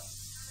स्यात्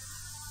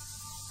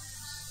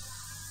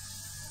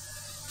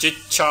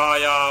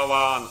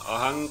चिच्छायावान्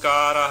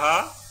अहंकारः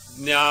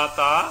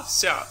ज्ञाता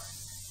स्यात्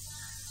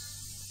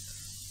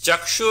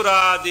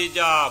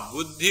चक्षुरादिजा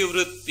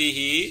बुद्धिवृत्तिः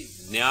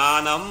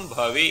ज्ञानं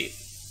भवेत्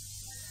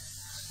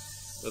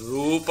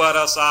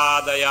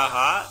रूपरसादयः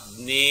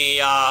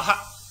ज्ञेयाः.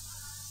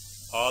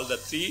 All the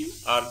three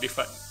are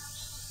defined.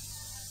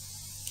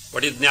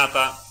 What is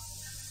jnata?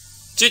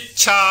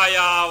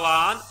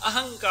 Chichchayavan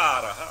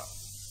ahankaraha.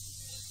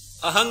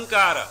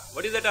 Ahankara.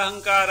 What is that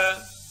ahankara?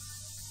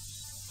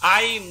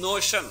 I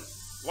notion.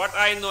 What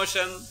I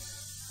notion?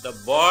 The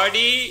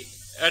body,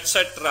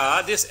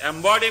 etc. This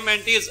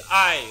embodiment is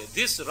I.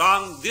 This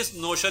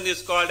notion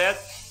is called as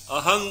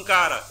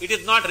ahankara. It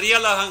is not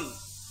real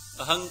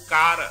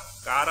ahankara.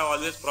 Kara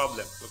always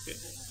problem. Okay.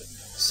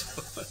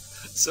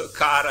 So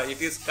kara,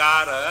 it is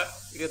kara.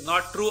 It is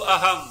not true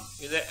aham.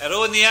 It is an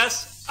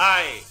erroneous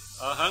I,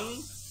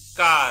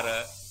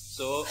 ahankara.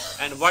 So,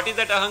 and what is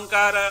that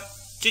ahankara?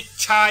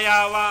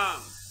 Chichchayavan.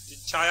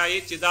 Chichchaya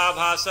is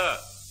chidabhasa.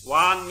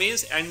 One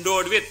means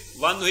endowed with.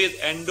 One who is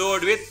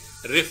endowed with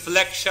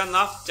reflection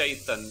of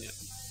Chaitanya.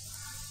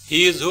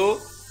 He is who?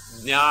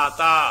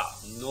 Jnata,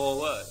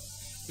 knower.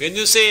 When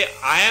you say,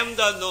 I am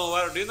the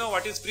knower, do you know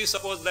what is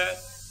presupposed there?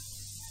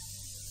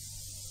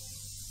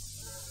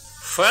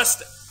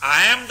 First,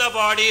 I am the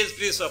body is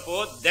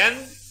presupposed,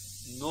 then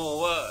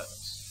knower.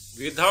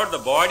 Without the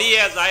body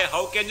as I,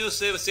 how can you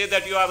say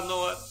that you are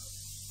knower?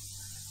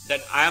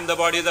 That I am the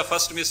body is the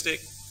first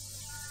mistake.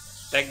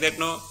 Like that,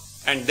 no?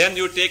 And then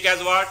you take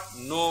as what?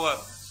 Knower.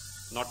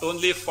 Not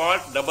only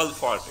fault, double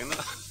fault, you know.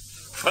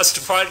 First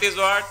fault is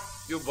what?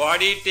 You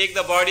take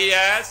the body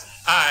as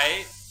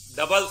I,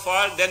 double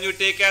fault, then you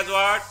take as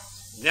what?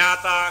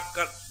 Jnata,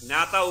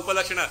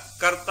 upalakshana,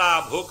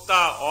 karta,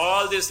 bhokta,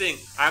 all these things.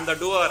 I am the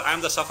doer, I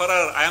am the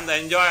sufferer, I am the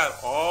enjoyer,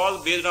 all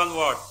based on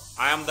what?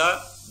 I am the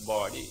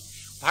body.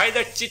 Why the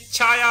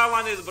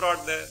chichchayavan is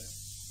brought there?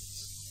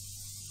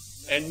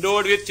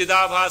 Endowed with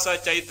chidabhasa,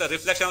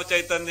 reflection of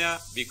Chaitanya,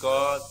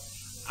 because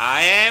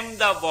I am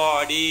the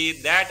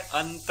body, that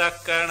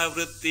antakarana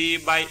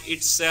vritti by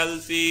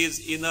itself is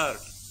inert.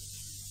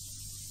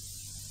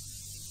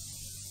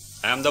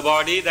 I am the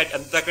body, that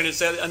antakarana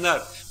itself is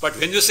inert. But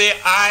when you say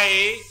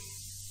I,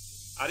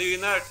 are you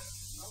inert?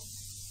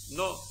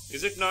 No.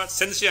 Is it not?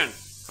 Sentient.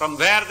 From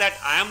where that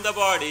I am the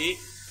body,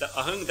 the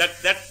ahang, that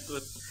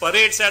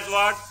parades as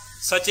what?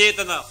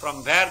 Sachetana.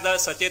 From where the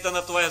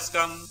sachetanatva has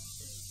come?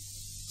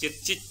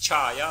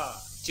 Chichchaya,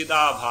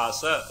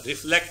 chidabhasa,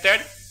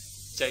 reflected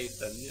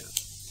Chaitanya.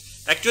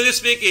 Actually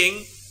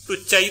speaking, to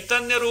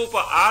Chaitanya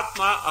Rupa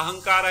Atma,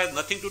 ahankara has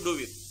nothing to do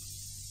with.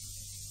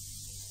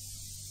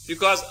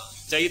 Because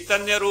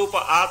Chaitanya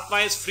Rupa Atma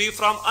is free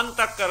from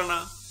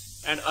antakarana,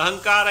 and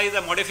ahankara is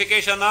a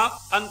modification of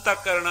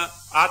antakarana.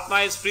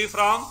 Atma is free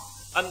from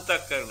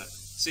antakarana.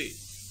 See,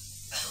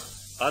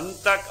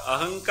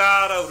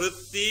 ahankara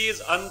vritti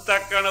is,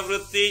 antakarana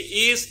vritti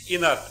is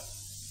inert.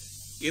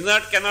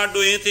 Inert cannot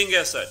do anything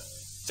as such.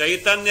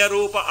 Chaitanya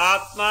Rupa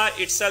Atma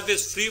itself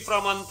is free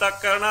from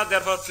antakarana,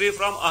 therefore free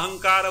from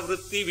ahankara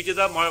vritti, which is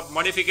a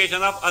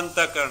modification of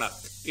antakarana.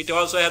 It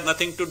also has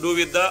nothing to do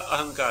with the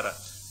ahankara.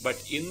 But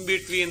in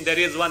between there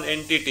is one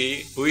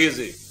entity. Who is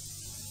he?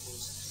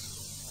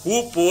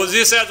 Who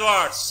poses as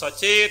what?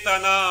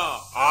 Sachetana,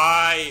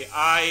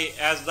 I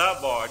as the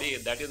body.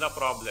 That is the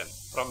problem.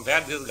 From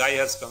where this guy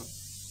has come?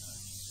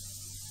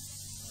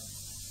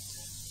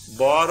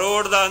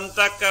 Borrowed the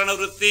antakarana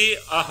vritti,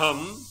 aham,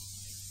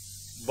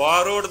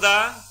 borrowed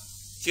the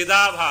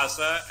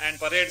chidabhasa and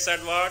parades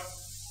at what?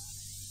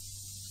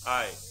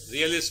 I.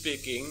 Really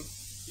speaking,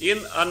 in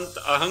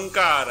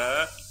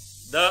ahankara,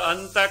 the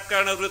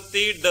antakarana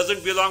vritti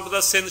doesn't belong to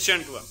the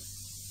sentient one.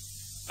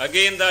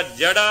 Again, the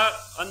jada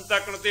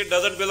antakarana vritti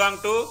doesn't belong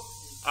to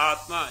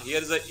Atma.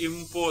 Here is the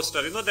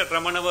imposter. You know that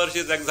Ramana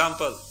Maharshi's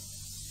example.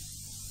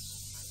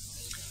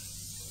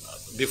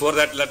 Before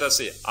that, let us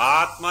say,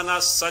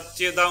 Atmana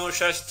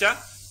satchidanshascha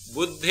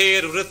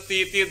buddhir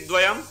vrittiti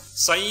dvayam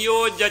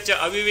sanyojyacha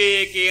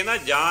avivekena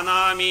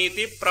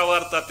janamiti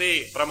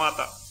pravartate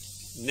pramata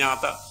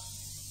jnata.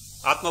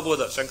 Atma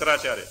Bodha,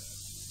 Shankaracharya.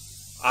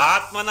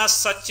 Atmana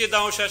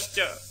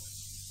satchidanshascha,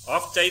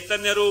 of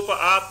Chaitanya Rupa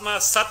Atma,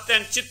 Sat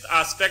and Chit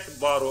aspect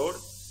borrowed.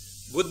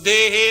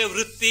 Buddhehe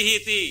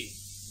vrittihiti,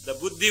 the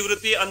buddhi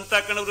vritti,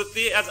 antakarana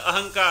vritti as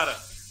ahankara.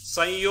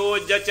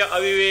 Sanyojyacha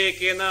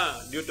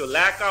avivekena, due to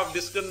lack of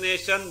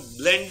discrimination,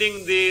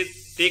 blending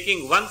these,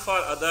 taking one for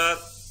other,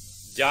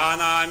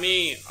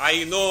 Janami,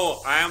 I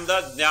know, I am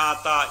the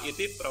Jnata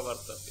iti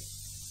pravartate.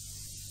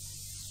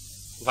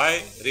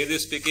 Why? Really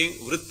speaking,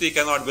 vritti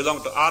cannot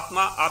belong to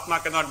Atma, Atma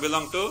cannot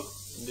belong to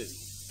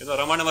this.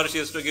 Ramana Maharshi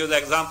used to give the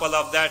example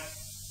of that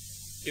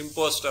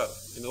impostor.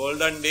 In the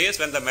olden days,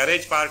 when the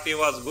marriage party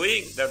was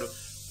going,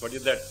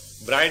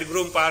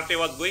 bridegroom party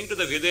was going to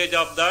the village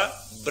of the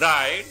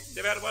bride,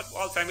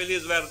 all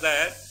families were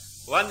there.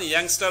 One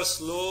youngster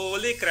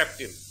slowly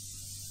crept in.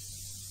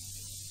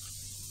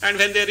 And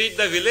when they reached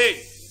the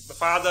village, the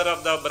father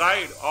of the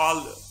bride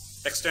all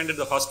extended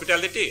the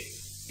hospitality,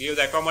 gave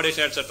the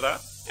accommodation, etc.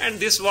 And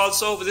this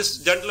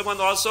gentleman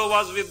also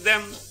was with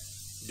them.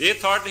 They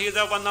thought he is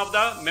one of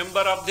the member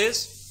of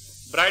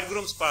this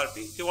bridegroom's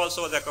party. He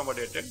also was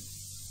accommodated.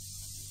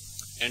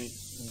 And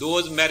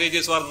those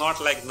marriages were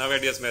not like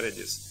nowadays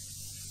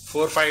marriages.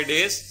 4 or 5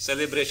 days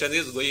celebration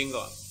is going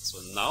on. So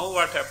now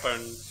what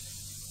happened?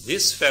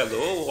 This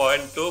fellow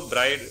went to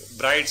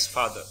bride's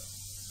father.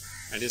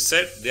 And he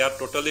said, they are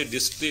totally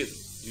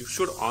displeased. You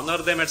should honor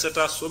them,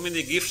 etc. So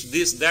many gifts,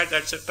 this, that,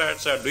 etc.,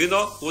 etc. Do you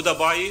know who the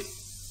boy is?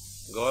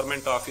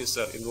 Government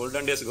officer. In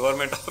olden days,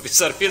 government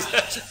officer is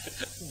a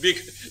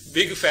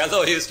big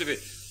fellow he used to be.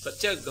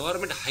 Such a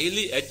government,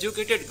 highly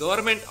educated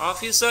government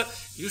officer.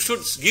 You should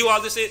give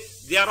all this.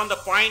 They are on the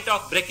point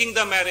of breaking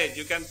the marriage.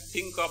 You can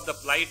think of the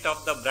plight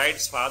of the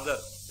bride's father.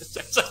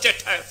 Such a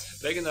time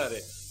breaking the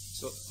marriage.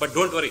 So, but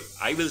don't worry.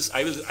 I will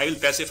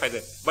pacify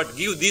them. But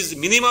give these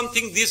minimum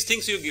things. These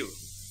things you give.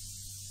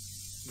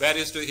 Where he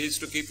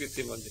used to keep with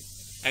him only.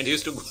 And he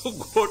used to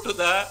go to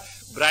the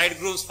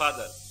bridegroom's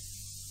father.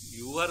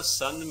 Your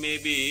son may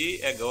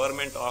be a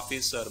government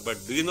officer, but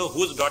do you know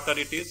whose daughter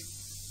it is?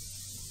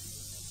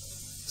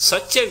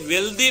 Such a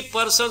wealthy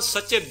person,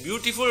 such a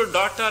beautiful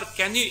daughter,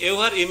 can you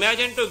ever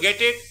imagine to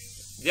get it?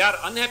 They are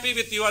unhappy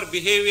with your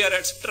behavior,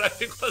 etc.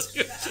 because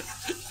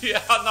you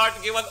have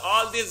not given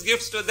all these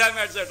gifts to them,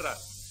 etc.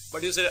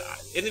 But you say,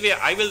 anyway,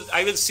 I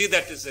will see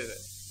that.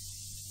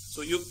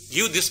 So you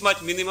give this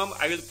much minimum,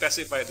 I will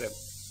pacify them.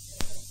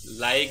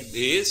 Like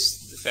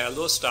this, the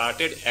fellow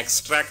started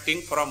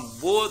extracting from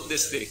both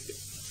these things.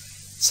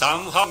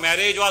 Somehow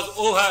marriage was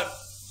over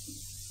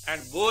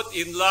and both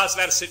in-laws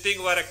were sitting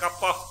over a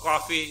cup of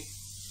coffee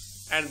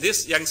and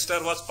this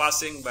youngster was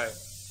passing by.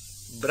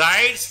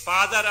 Bride's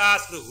father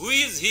asked, who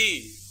is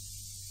he?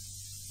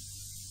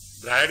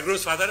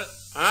 Bridegroom's father,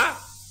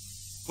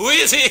 who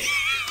is he?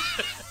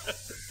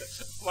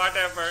 What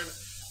happened?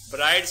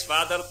 Bride's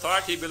father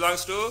thought he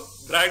belongs to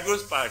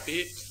bridegroom's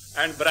party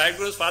and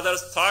bridegroom's father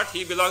thought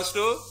he belongs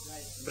to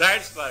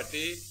bride's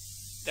party.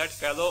 That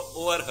fellow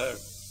overheard.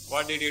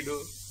 What did he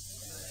do?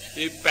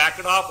 He packed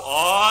up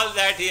all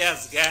that he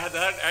has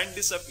gathered and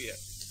disappeared.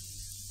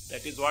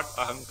 That is what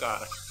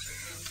ahankara.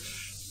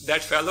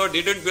 That fellow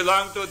didn't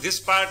belong to this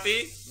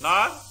party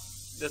nor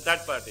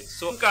that party.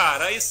 So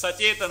ahankara is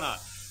sachetana.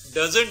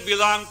 Doesn't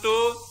belong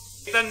to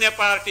Chaitanya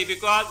party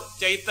because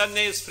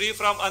Chaitanya is free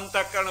from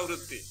antakarana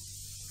vritti.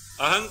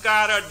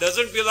 Ahankara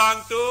doesn't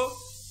belong to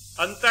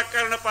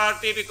antakarana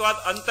party because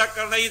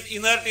antakarana is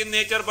inert in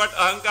nature but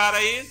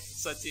ahankara is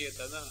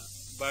sachetana.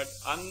 But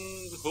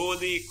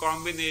unholy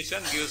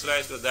combination gives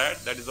rise to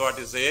that. That is what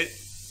he says.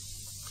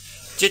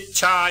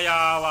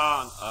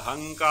 Chichayavan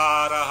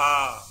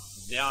ahankaraha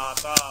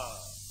jnata.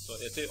 So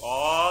they say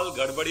all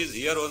gadbad is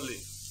here only.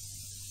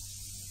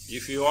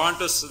 If you want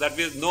to that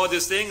means know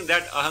this thing,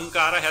 that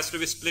ahankara has to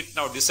be split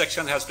now.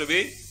 Dissection has to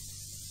be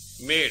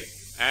made.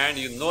 And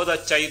you know the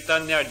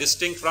Chaitanya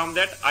distinct from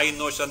that I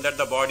notion that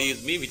the body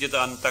is me, which is the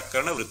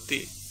antakarana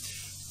vritti.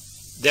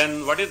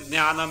 Then what is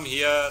jnanam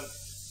here?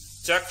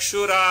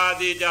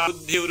 Chakshuradija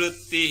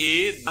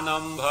buddhivrittihi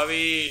dhanam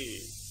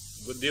bhavi.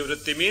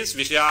 Buddhivritti means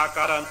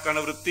vishayakara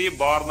antakarana vritti,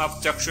 born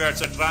of chakshu,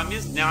 etc.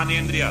 means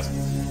jnanendriyas.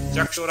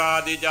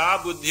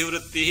 Chakshuradija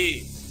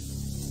buddhivrittihi.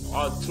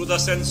 Through the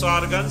sense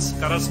organs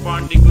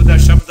corresponding to the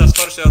shabda,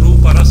 sparsha,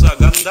 rupa, rasa,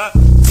 gandha,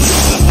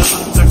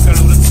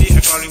 antakarana vritti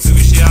according to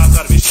vishayas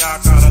or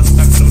vishayakara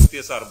antakarana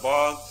vrittis are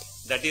born.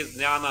 That is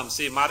jnanam.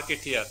 See, mark it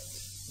here.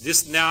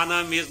 This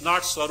jnanam is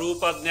not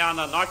swarupa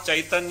jnana, not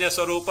chaitanya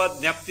swarupa,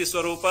 jnapti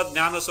swarupa,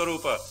 jnana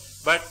swarupa,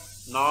 but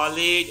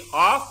knowledge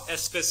of a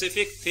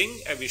specific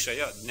thing, a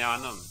vishaya,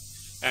 jnanam.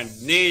 And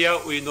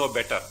jneya we know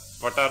better.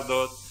 What are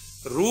those?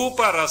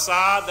 Rupa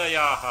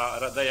rasadayaha,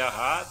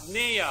 radayaha,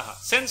 jneyaha.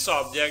 Sense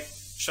object,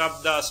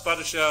 shabda,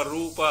 sparsha,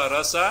 rupa,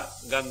 rasa,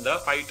 gandha,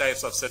 5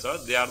 types of sense,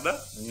 they are the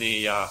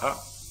jneyaha.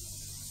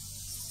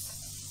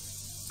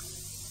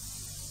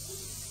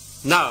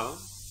 Now,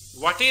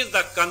 what is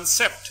the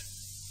concept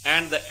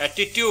and the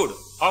attitude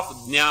of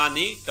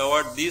jnani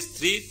toward these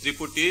 3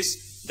 triputis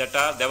that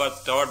are, they were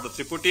toward the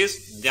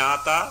triputis,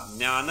 jnata,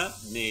 jnana,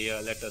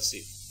 jneya. Let us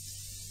see.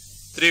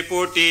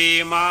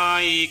 Triputi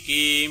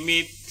maiki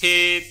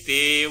mithe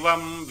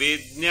tevam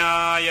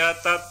vidnyaya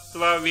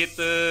tattvavit.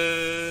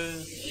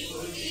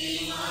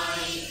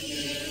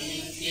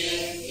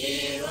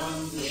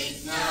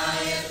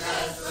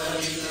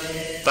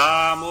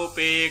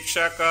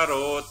 Tamupeksha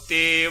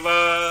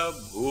karoteva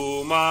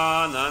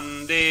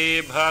bhumanande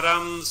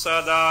bharam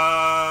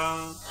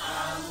sada.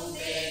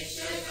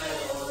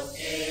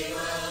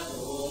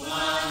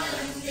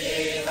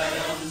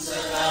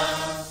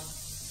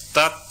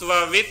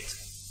 Tattvavit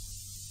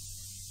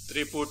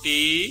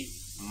Triputi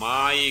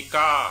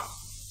Mayika.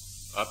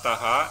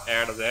 Ataha,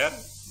 add there.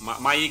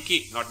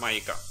 Mayiki, not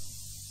Mayika.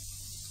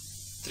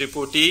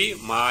 Triputi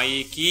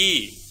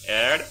Mayiki,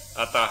 add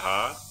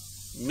Ataha.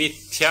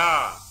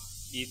 Mithya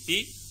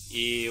iti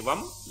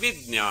evam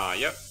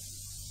vidnyaya.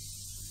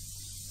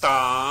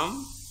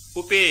 Tam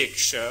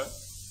upeksha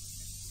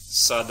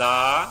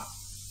sada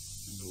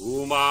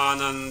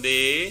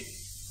bhumanande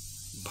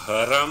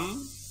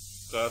bharam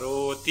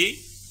karoti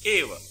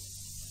eva.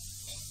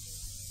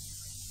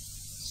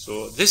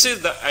 So this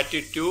is the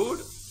attitude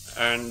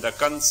and the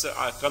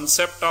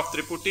concept of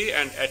Triputi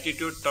and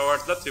attitude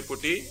towards the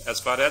Triputi as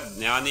far as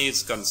Jnani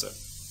is concerned.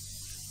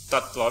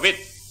 Tattvavit,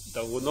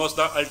 the who knows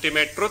the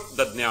ultimate truth,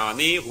 the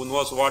Jnani, who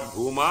knows what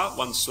Bhuma,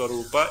 one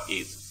Swarupa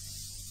is.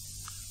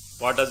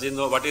 What does he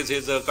know? What is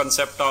his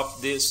concept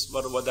of this?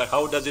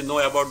 How does he know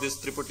about this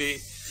Triputi?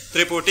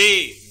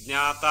 Triputi,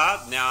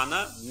 Jnata,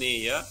 Jnana,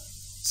 Jneya.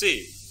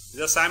 See, this is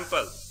a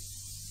sample.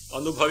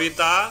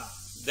 Anubhavita,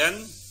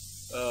 then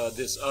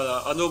this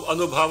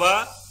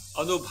Anubhava,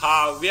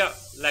 Anubhavya,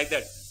 like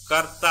that.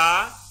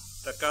 Karta,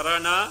 the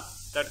Karana,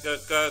 that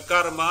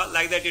Karma,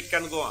 like that it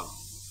can go on.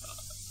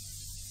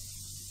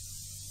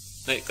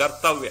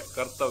 Kartavya.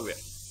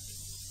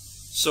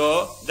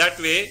 So, that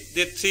way,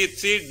 the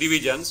three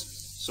divisions.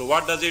 So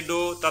what does it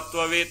do?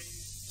 Tattvavit,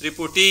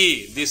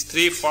 Triputi. These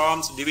three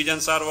forms,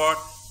 divisions are what?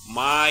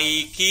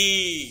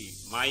 Mayiki.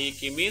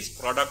 Mayiki means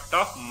product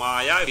of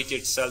Maya, which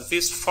itself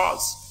is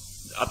false.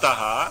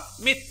 Ataha,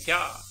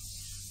 Mithya.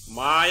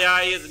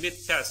 Maya is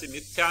Mithya. See,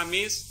 Mithya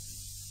means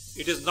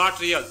it is not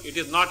real. It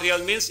is not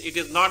real means it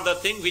is not the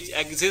thing which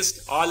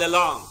exists all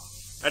along.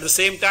 At the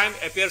same time,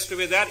 appears to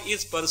be there,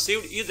 is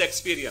perceived, is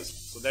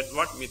experienced. So that's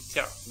what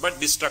Mithya, but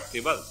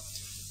destructible.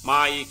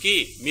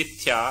 Mayiki,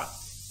 Mithya.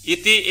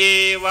 Iti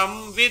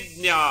evam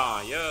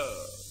vidnyaya.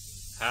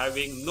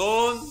 Having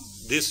known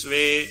this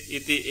way,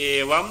 iti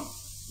evam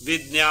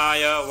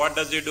vidnyaya, what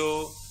does it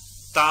do?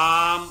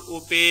 Tam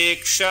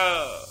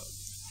upeksha.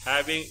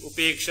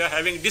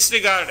 Having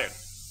disregarded,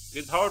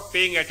 without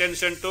paying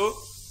attention to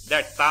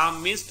that.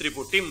 Tam means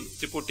Triputim.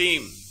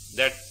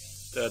 That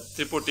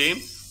Triputim.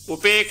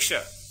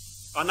 Upeksha.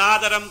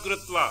 Anadaram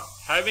krutva.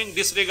 Having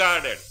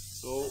disregarded.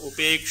 So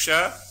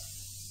upeksha,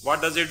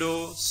 what does it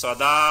do?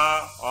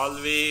 Sada,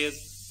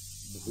 always.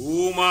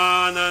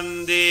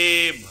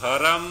 Bhumanande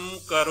bharam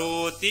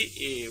karoti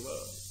eva.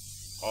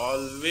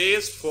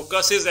 Always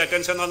focuses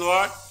attention on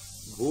what?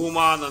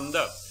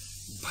 Bhumananda.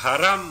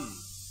 Bharam.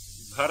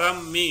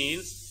 Bharam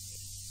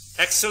means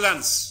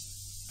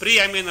excellence,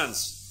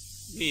 preeminence.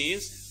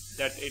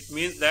 It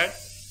means that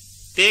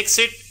takes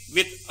it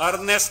with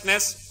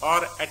earnestness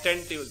or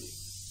attentively.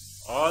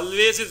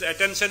 Always his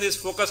attention is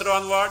focused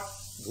on what?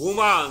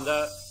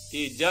 Bhumananda.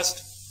 He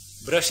just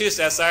brushes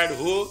aside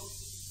who?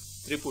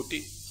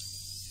 Triputi.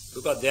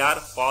 Because they are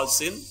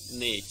false in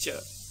nature.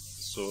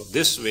 So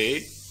this way,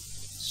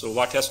 so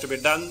what has to be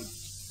done?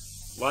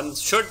 One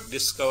should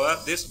discover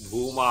this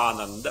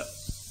Bhumananda.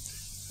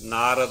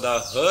 Narada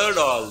heard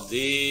all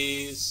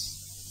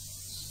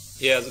this.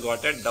 He has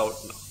got a doubt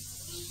now.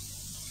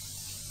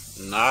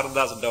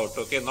 Narada's doubt,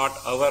 okay, not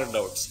our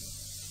doubts.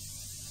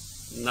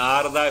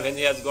 Narada, when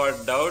he has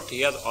got doubt,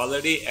 he has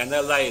already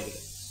analyzed.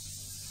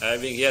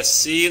 He has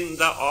seen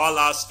the all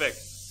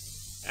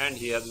aspects and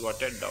he has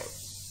got a doubt.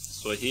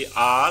 So he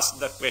asked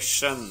the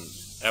question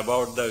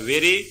about the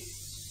very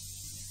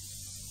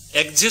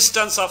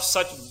existence of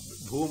such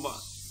Bhuma.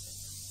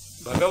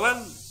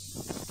 Bhagavan,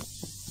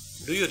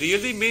 do you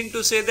really mean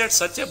to say that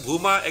such a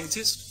Bhuma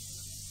exists?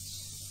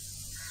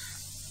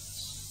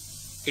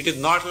 It is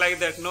not like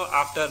that, no,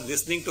 after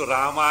listening to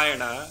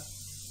Ramayana.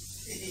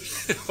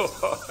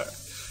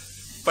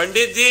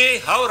 Panditji,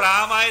 how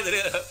Rama is,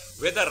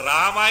 whether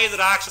Rama is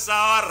Rakshasa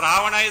or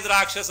Ravana is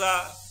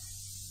Rakshasa.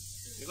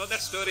 You know that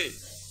story?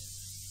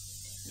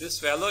 This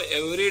fellow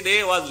every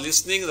day was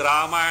listening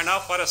Ramayana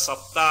for a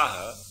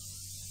saptaha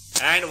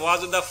and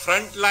was in the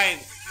front line.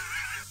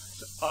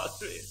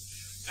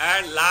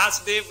 And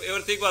last day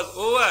everything was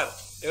over.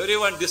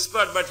 Everyone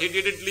dispersed, but he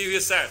didn't leave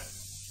his side.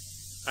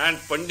 And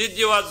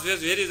Panditji was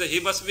he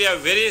must be a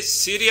very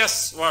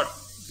serious,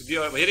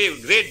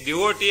 very great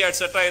devotee,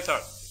 etc. I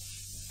thought.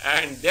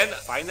 And then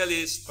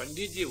finally,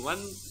 Panditji,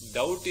 one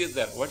doubt is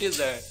there. What is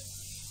that?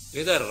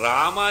 Whether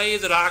Rama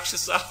is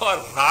Rakshasa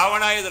or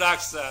Ravana is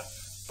Rakshasa.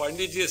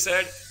 Panditji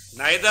said,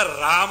 neither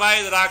Rama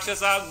is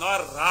Rakshasa nor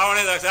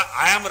Ravana is Rakshasa.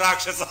 I am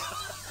Rakshasa.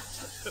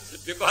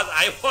 Because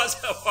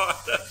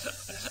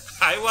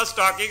I was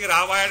talking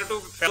Ramayana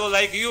to fellow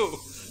like you.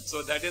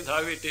 So that is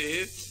how it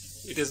is.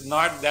 It is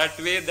not that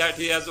way that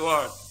he has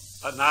what?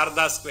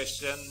 Narada's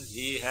question,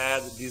 he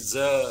has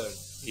deserved.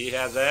 He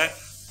has a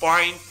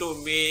point to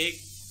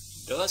make.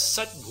 Does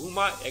such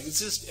Bhuma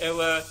exist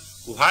ever?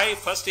 Why?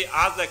 First he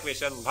asked the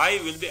question, why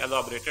will be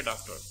elaborated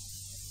after.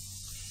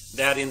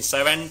 There in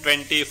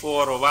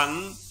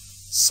 724:1,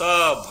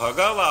 Sa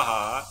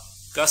Bhagavaha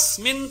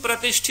Kasmin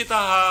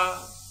Pratishtitaha.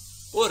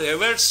 Oh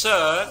revered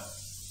sir,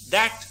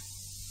 that,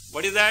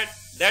 what is that?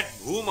 That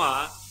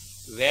Bhuma,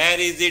 Where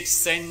is it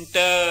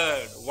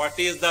centered? What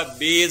is the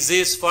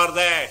basis for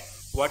that?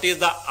 What is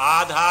the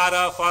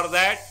adhara for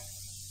that?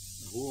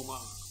 Bhuma.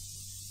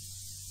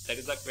 That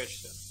is the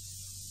question.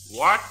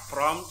 What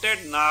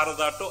prompted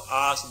Narada to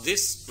ask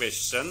this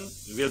question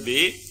will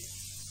be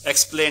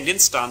explained in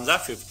stanza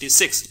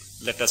 56.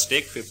 Let us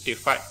take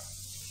 55.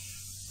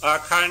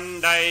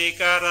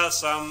 Akhandaikara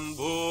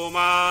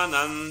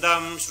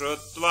bhumanandam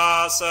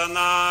shrutva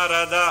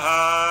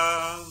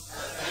sanaradaha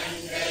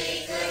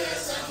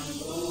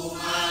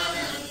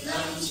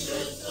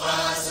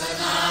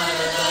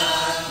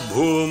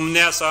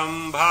Bhumnya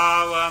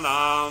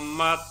sambhavanam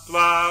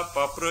matva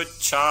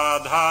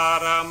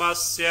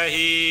papruchchadharamasya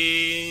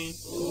hi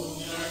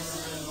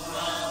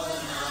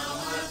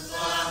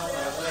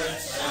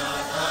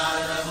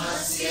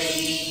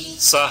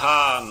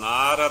Saha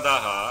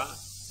naradaha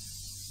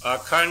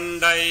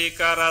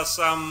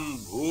akhandaikarasam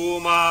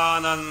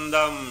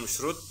bhumanandam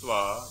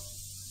shrutva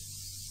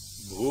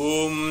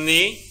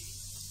bhumni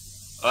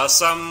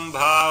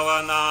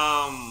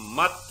asambhavanam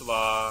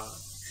matva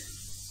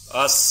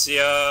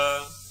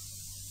asya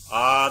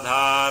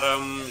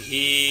adharam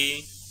hi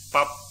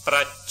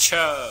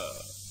papracha.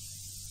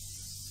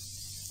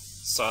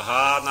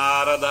 Saha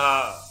Narada,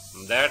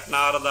 that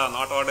Narada,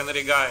 not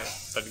ordinary guy,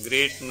 that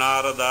great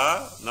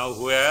Narada, now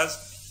who has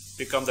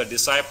become the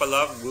disciple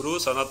of Guru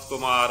Sanat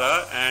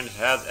Kumara and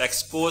has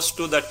exposed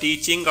to the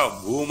teaching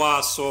of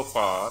Bhuma so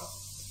far.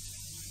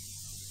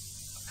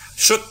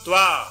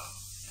 Shutva,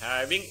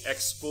 having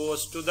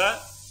exposed to the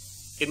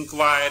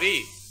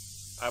inquiry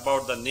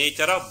about the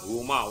nature of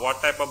Bhuma. What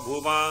type of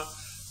Bhuma?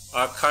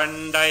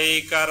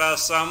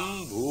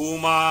 Akhandaikarasam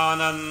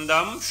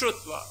bhumanandam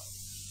shrutva.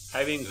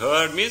 Having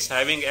heard means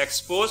having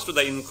exposed to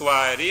the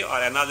inquiry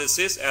or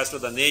analysis as to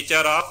the nature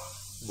of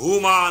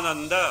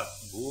Bhumananda.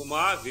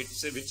 Bhuma,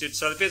 which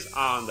itself is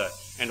Ananda.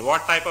 And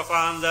what type of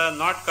Ananda?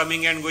 Not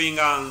coming and going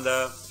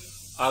Ananda.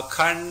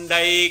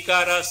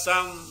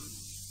 Akhandaikarasam.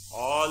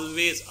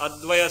 Always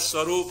Advaya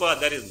Swarupa.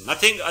 There is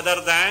nothing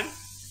other than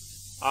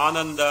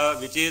Ananda,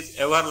 which is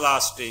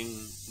everlasting,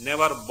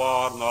 never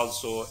born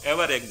also,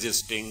 ever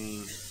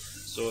existing.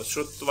 So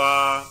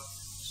Shrutva,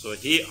 so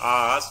he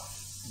asked,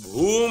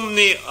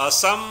 Bhumni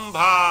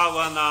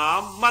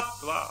asambhavana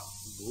matva.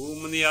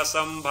 Bhumni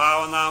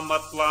asambhavana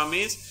matva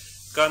means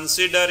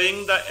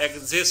considering the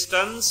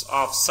existence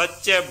of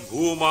such a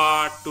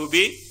Bhuma to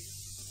be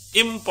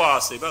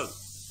impossible.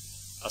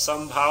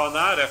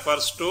 Asambhavana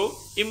refers to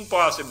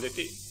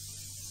impossibility.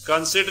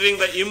 Considering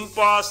the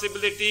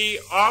impossibility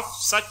of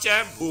such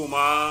a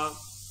Bhuma,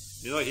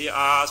 he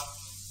asked,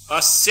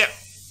 Asya.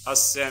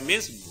 Asya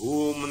means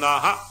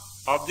Bhumnaha,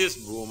 of this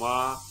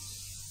Bhuma.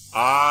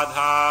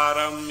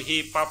 Adharam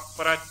hi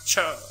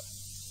papracha.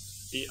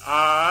 He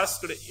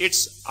asked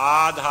its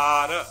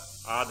adhara.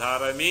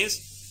 Adhara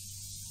means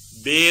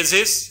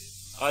basis,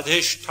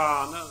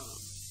 adhisthana.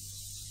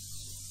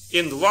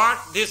 In what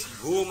this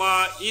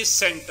Bhuma is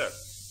centered.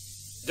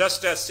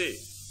 Just as say,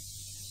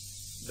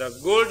 the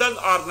golden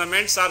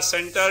ornaments are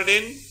centered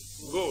in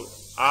gold.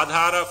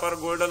 Adhara for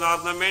golden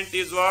ornament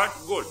is what?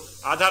 Gold.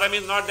 Adhara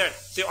means not that.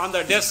 See, on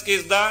the desk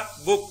is the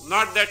book,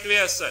 not that way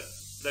as such.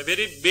 The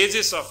very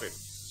basis of it.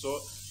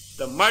 So,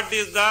 the mud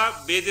is the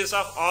basis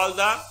of all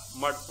the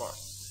mud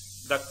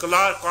pots. The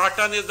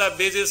cotton is the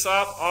basis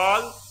of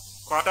all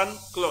cotton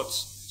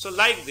clothes. So,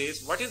 like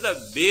this, what is the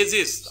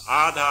basis,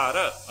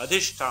 adhara,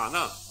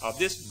 adhisthana of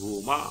this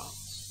Bhuma?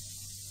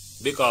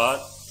 Because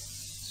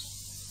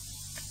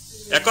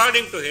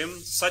according to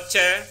him, such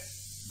a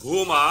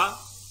Bhuma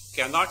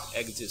cannot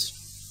exist.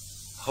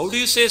 How do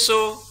you say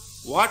so?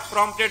 What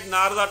prompted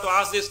Narada to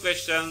ask this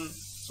question?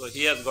 So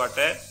he has got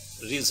a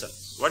reason.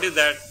 What is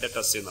that? Let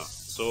us see now.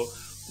 So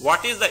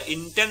what is the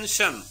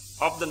intention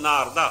of the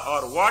Narada,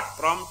 or what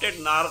prompted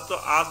Narada to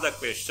ask the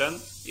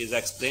question is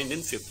explained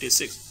in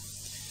 56.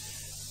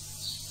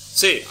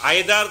 See,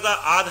 either the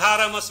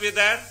adhara must be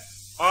there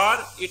or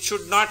it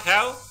should not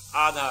have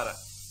adhara.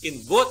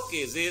 In both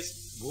cases,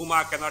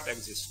 Bhuma cannot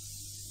exist.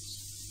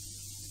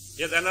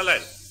 Yes,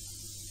 analyze.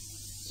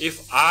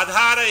 If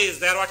adhara is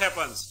there, what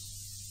happens?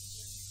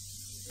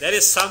 There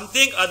is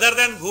something other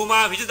than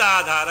Bhuma, which is the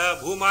adhara.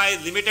 Bhuma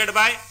is limited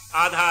by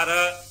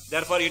adhara,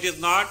 therefore it is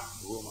not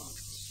Bhuma.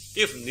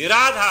 If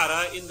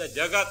niradhara, in the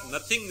jagat,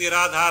 nothing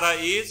niradhara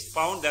is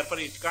found, therefore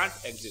it can't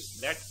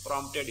exist. That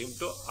prompted him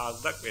to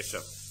ask the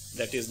question.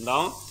 That is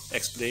now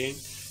explained.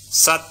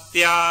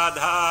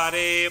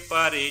 Satyadhare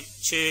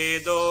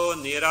parichedo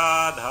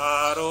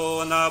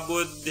niradharo na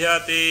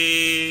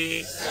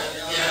buddhyate.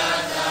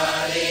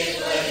 Satyadhare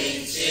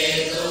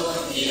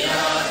parichedo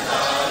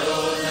niradharo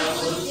na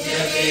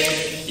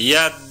buddhyate.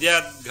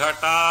 Yadyad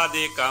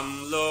ghatadikam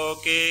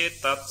loke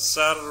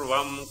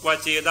tatsarvam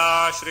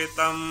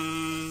kvachidashritam.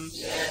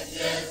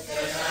 Yadyad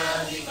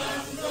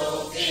ghatadikam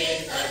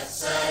loke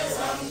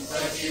tatsarvam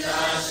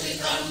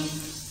kvachidashritam.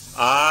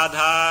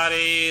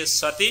 Adhare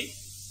sati.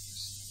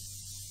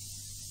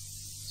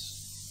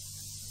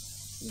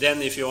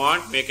 Then if you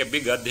want, make a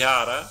big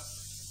adhyara.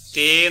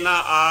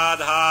 Tena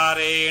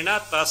adharena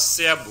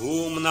tasya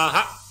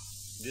bhumnaha.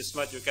 This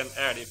much you can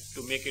add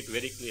to make it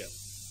very clear.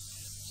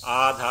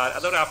 Adhar.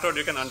 Afterward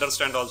you can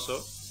understand also.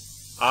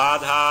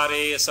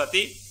 Adhare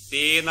sati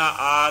tena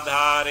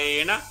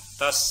adharena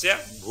tasya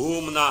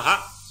bhumnaha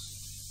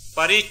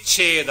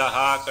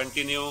parichedaha.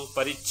 Continue.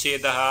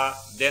 Parichedaha.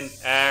 Then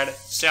add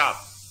syat.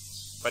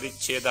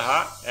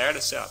 Parichedaha. Add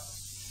syat.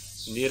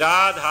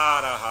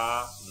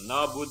 Niradharaha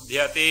na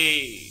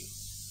buddhyate.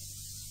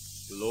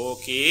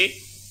 Loke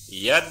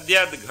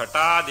yadyad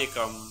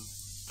ghatadikam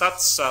tat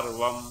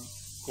sarvam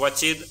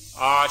kvachid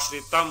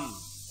ashritam.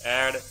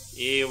 Add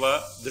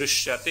eva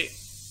drishyate.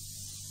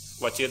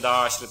 Kvachid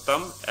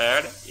ashritam.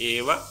 Add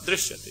eva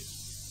drishyate.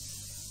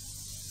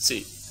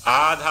 See,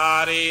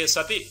 adhare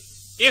sati.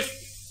 If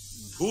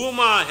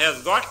bhuma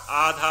has got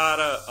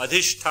adhara,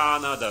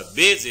 adhisthana, the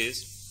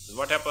basis,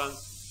 what happens?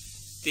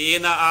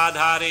 Tena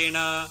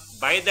adharena,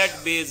 by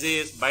that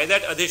basis, by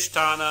that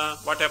adhisthana,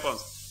 what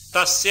happens?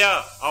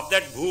 Tasya, of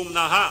that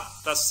bhumnaha,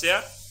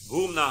 tasya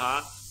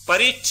bhumnaha,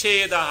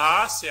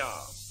 parichedaha sya.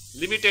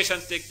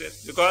 Limitations take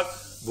place, because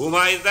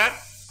bhuma is there,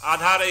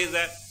 adhara is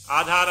there.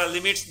 Adhara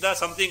limits the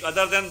something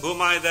other than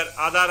bhuma is there.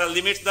 Adhara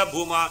limits the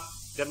bhuma.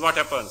 Then what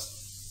happens?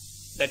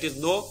 That is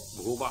no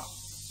bhuma.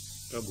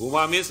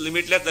 Bhuma means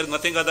limitless, there is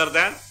nothing other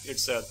than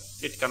itself.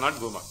 It cannot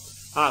bhuma.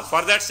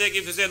 For that sake,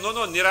 if you say, no,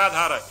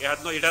 niradhara, it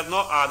has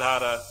no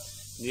adhara.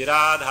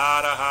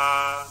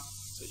 Niradharaha.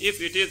 So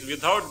if it is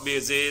without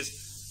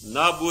basis,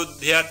 na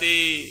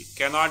buddhyati,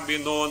 cannot be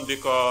known,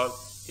 because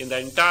in the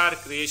entire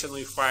creation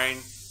we find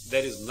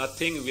there is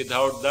nothing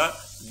without the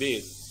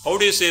base. How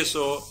do you say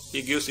so?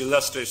 He gives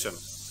illustration.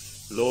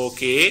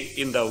 Loke,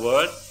 in the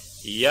world,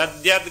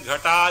 yadyad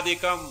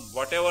ghatadikam,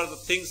 whatever the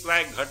things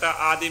like ghata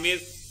adi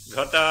means,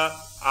 ghata,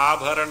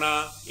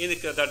 abharana,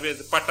 that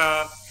means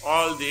pata,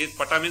 all these,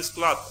 pata means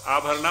cloth,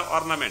 abharana,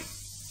 ornament.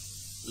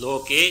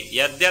 Loke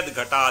yadyad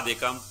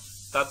ghatadikam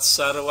tat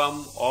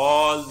sarvam,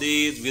 all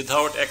these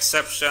without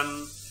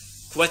exception,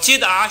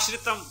 kvachid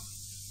ashritam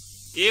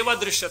eva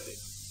drishyate.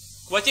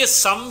 Kvachid,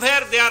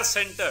 somewhere they are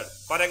centered.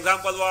 For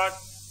example, what?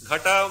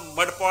 Ghata,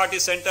 mud pot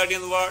is centered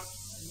in what?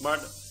 Mud.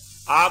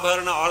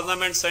 Abharana,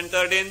 ornament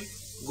centered in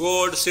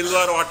gold,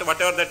 silver,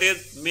 whatever that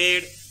is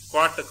made.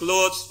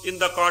 Clothes in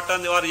the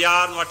cotton or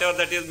yarn, whatever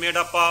that is made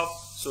up of.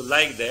 So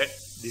like that,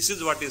 this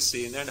is what is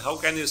seen. And how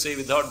can you say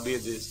without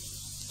basis?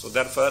 So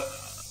therefore,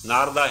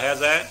 Narada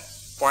has a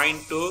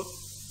point to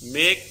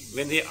make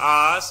when he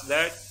asks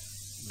that,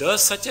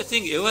 does such a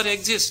thing ever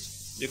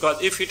exist?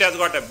 Because if it has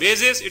got a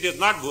basis, it is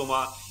not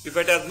bhuma. If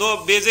it has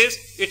no basis,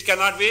 it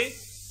cannot be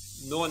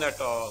known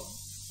at all.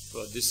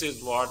 So this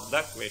is what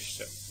the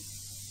question.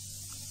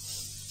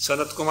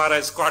 Sanat Kumara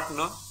is caught,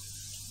 no?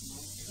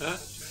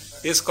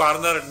 Is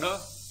cornered, no?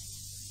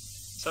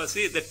 So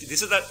see, that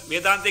this is the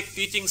Vedantic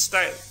teaching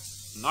style,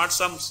 not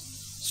some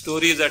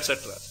stories,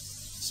 etc.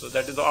 So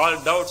that is all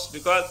doubts,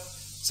 because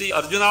see,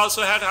 Arjuna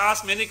also had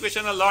asked many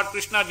questions and Lord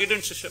Krishna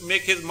didn't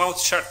make his mouth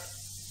shut.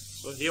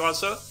 So he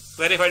also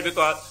clarified,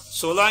 because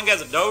so long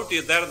as doubt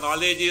is there,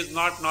 knowledge is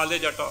not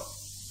knowledge at all.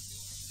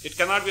 It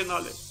cannot be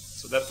knowledge.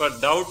 So therefore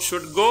doubt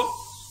should go,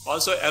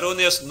 also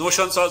erroneous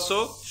notions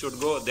also should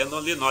go, then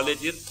only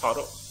knowledge is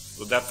thorough.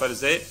 So therefore he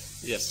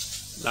says, yes.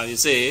 Now he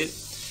says,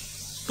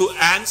 to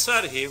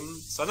answer him,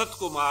 Sanat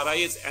Kumara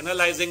is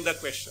analyzing the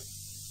question.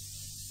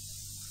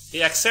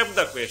 He accepts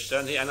the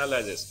question, he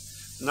analyzes.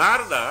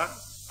 Narada,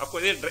 of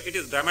course it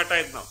is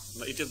dramatized now.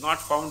 It is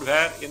not found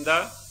where in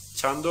the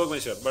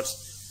Chandogya, but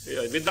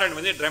with that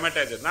when it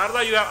dramatizes.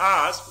 Narada, you have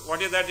asked,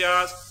 what is that you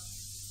asked?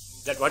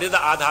 That what is the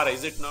adhara,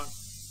 is it not?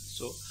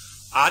 So,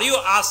 are you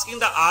asking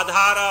the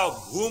adhara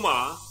of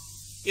bhuma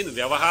in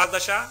Vyavahar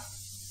Dasha,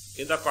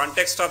 in the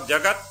context of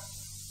Jagat,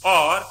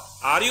 or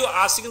are you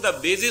asking the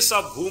basis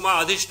of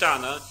bhuma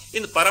adhisthana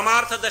in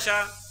Paramartha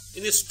Dasha,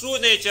 in its true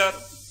nature?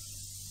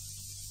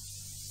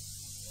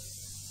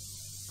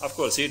 Of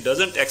course, he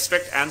doesn't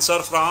expect answer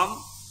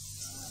from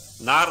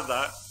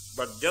Narada,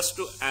 but just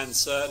to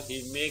answer,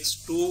 he makes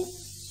two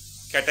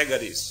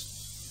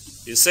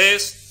categories. He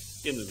says,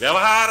 in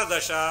Vyavahar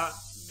Dasha,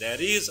 there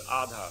is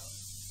adhara.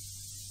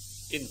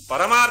 In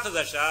Paramartha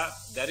Dasha,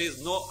 there is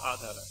no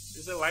adhara. This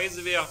is a wise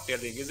way of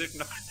telling, is it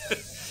not?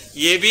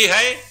 Ye bhi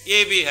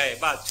hai,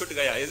 baat chut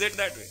gaya. Is it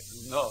that way?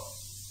 No.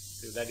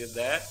 See, that is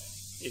there.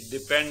 It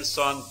depends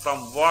on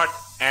from what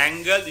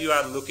angle you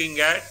are looking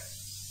at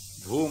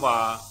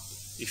bhuma.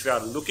 If you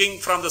are looking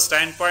from the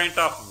standpoint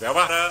of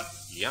Vyavahara,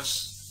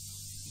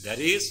 yes, there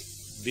is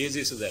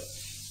basis there.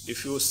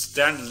 If you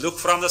look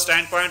from the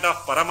standpoint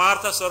of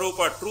Paramartha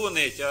Sarupa, true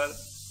nature,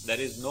 there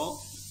is no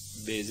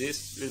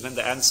basis. When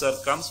the answer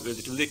comes,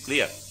 it will be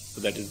clear.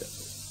 So that is that.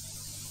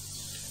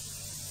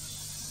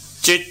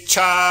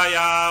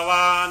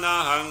 Chichhayavan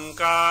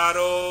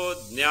ahankaro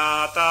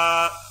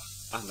jnata.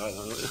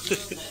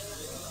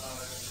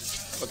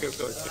 Okay.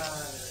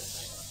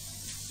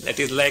 That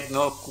is like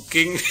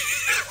cooking,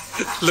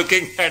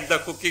 looking at the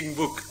cooking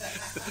book.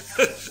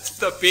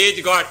 The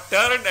page got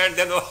turned and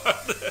then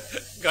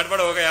gadbad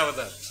ho gaya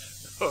udhar.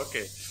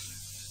 Okay.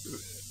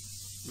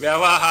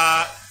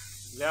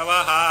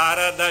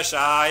 Vyavahara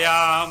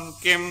dashayam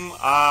kim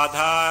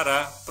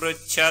adhara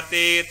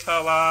pruchhati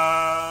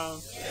thava.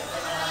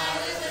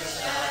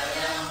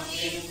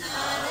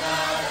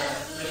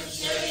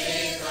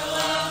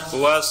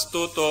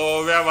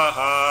 Vastuto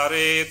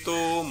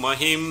vyavaharetu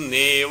mahim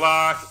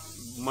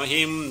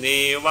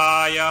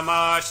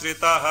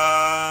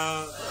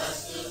nevayamashritah.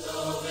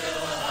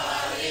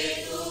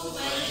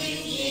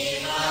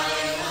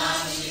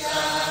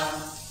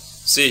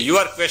 See,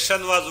 your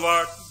question was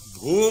what?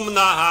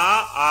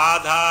 Bhumnaha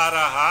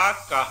adharaha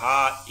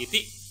kaha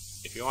iti.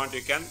 If you want,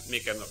 you can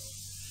make a note.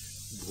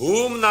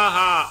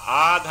 Bhumnaha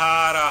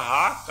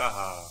adharaha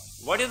kaha.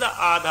 What is the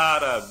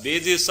adhara,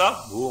 basis of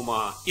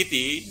bhuma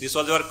iti? This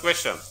was your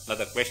question. Now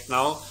the question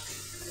now,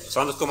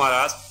 Sanat Kumar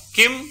asked,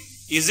 Kim,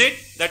 is it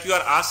that you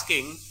are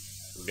asking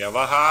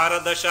Vyavahara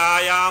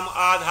dashayam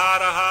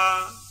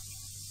adharaha?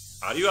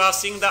 Are you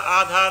asking the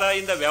adhara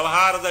in the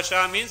Vyavahara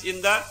dasha, means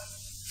in the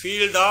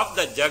field of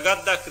the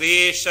Jagat, the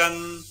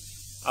creation,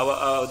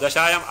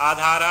 dashayam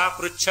adhara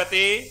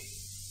pruchate?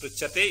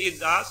 Pruchate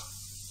is asked.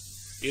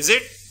 Is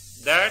it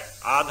that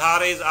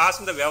adhara is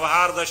asked in the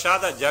Vyavahara dasha,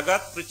 the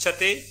Jagat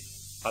pruchate?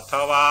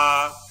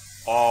 Athava,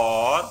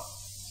 or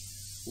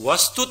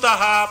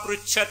vastutaha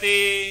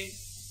pruchate?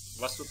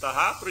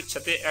 Vastutaha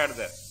pruchate at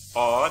there.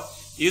 Or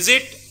is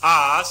it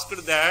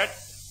asked that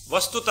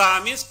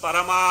vastutaha means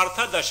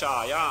paramartha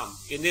dashayam,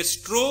 in its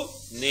true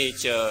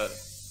nature?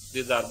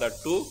 These are the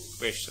two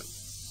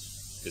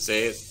questions. He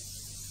says,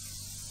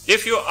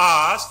 if you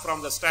ask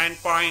from the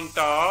standpoint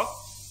of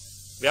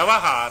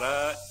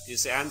Vyavahara,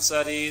 his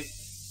answer is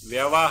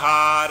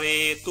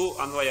Vyavaharetu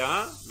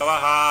Anvaya,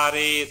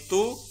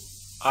 Vyavaharetu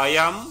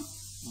Ayam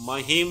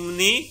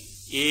Mahimni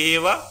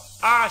Eva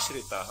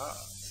Ashritaha.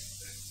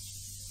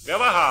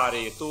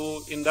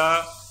 Vyavaharetu, in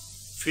the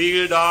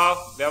field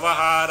of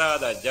Vyavahara,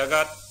 the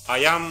Jagat,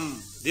 Ayam,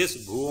 this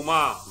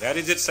Bhuma, where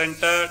is it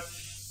centered?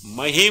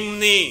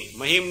 Mahimni,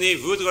 Mahimni,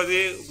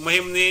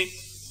 Mahimni,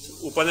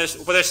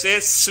 Upanishad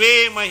says,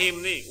 Sve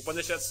Mahimni,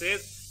 Upanishad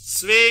says,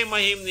 Sve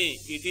Mahimni,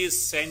 it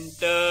is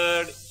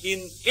centered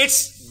in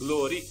its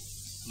glory.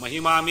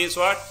 Mahima means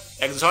what?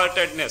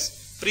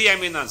 Exaltedness,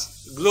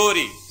 preeminence,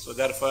 glory. So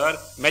therefore,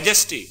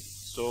 majesty.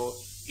 So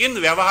in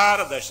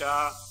Vyavahara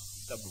Dasha,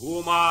 the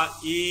Bhuma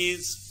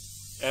is,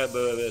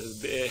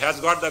 has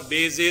got the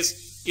basis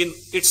in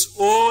its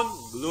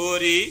own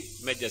glory,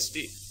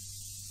 majesty.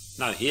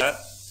 Now here,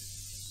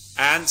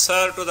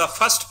 answer to the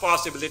first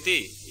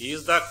possibility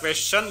is the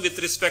question with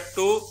respect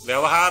to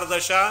Vyavahara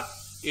Dasha.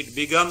 It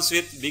begins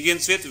with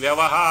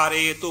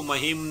Vyavaharetu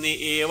Mahimni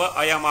Eva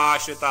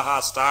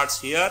Ayamashitaha, starts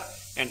here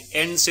and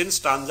ends in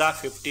stanza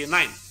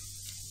 59.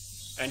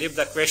 And if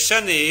the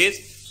question is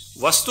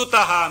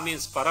Vastutaha,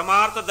 means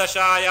Paramartha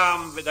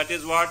Dashayam, that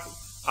is what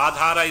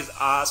Adhara is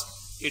asked,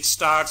 it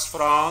starts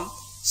from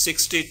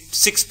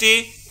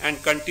 60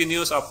 and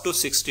continues up to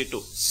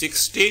 62.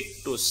 60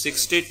 to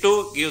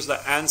 62 gives the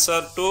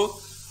answer to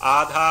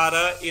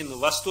Adhara in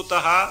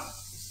Vastutaha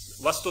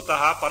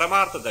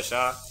Paramartha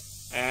Dasha,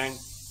 and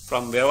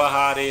from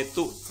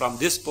Vyavaharetu, from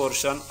this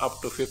portion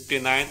up to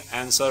 59,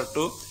 answer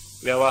to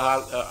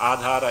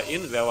Adhara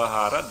in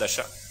Vyavahara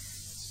Dasha.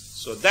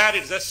 So there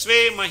it is a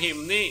Sve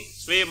Mahimni,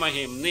 Sve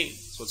Mahimni.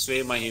 So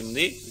Sve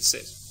Mahimni, it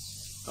says.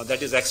 Now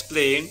that is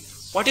explained.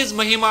 What is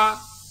Mahima?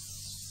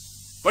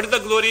 What is the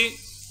glory?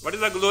 What is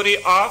the glory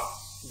of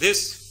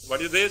this?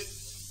 What is this?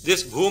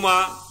 This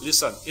Bhuma,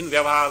 listen, in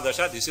Vyavahara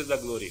Dasha, this is the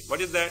glory.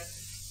 What is that?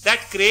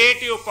 That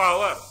creative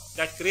power,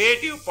 that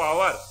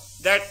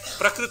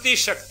Prakriti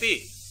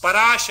Shakti,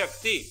 Para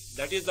Shakti,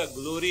 that is the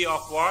glory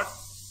of what?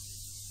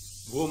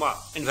 Bhuma.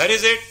 And where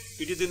is it?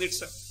 It is in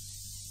itself.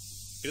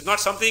 It is not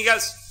something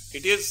else.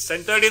 It is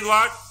centered in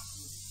what?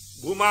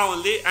 Bhuma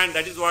only, and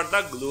that is what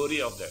the glory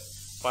of that.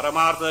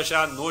 Paramartha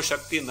Dasha, no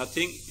Shakti,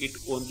 nothing, it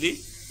only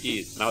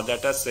is. Now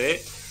let us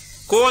say,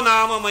 Ko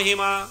Nama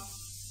Mahima.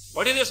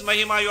 What is this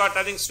Mahima you are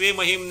telling? Sve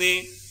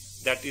Mahimni.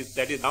 That is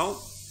now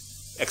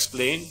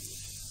explained.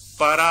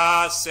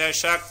 Parasya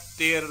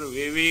Shaktir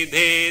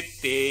Vividhe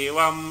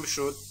Tevam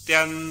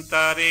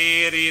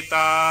Shrutyantare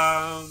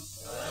Rita.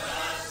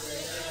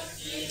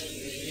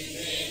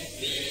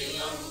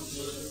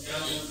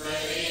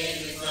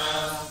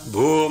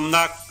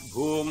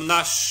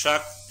 Bhumna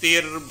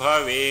Shaktir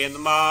Bhaven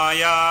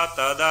Maya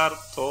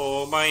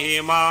Tadartho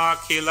Mahima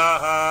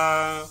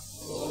Khilaha.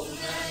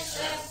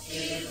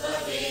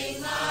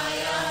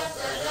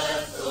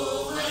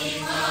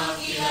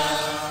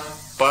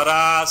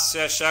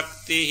 Parasya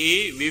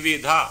Shakti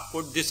Vividha.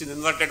 Put this in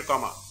inverted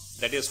comma.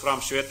 That is from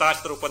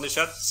Shvetashtra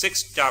Upanishad,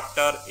 6th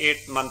chapter,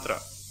 8th mantra.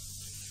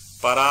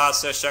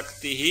 Parasya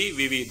Shakti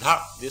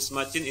Vividha. This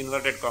much in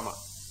inverted comma.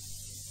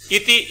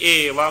 Iti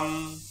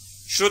evam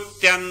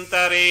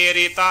Shrutyantare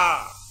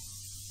Rita.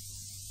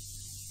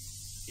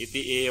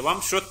 Iti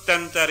evam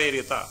Shrutyantare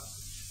Rita.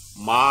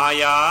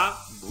 Maya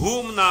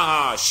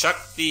Bhumnaha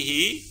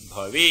Shakti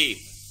Bhavet.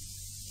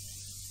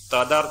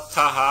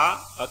 Tadarthaha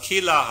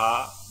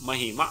Akhilaha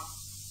Mahima.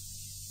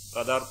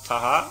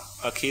 Tadarthaha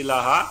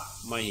Akhilaha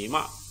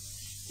Mahima.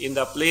 In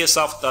the place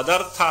of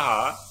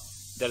Tadarthaha,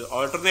 there is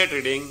alternate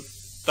reading.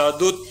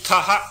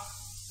 Tadutthaha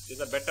is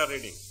a better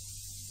reading.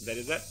 There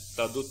is a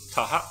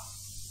Tadutthaha.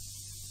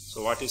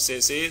 So what it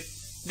says is,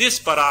 This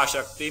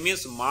Parashakti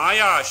means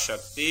Maya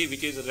Shakti,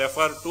 which is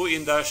referred to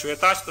in the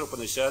Shvetashtra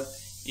Upanishad,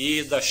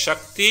 is the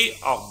Shakti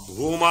of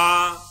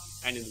Bhuma,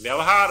 and in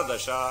Vyavahar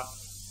Dasha,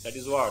 that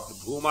is what?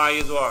 Bhuma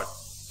is what?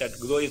 That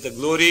glory is the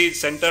glory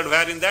centered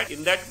where in that?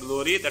 In that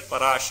glory, that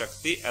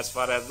Parashakti as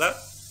far as the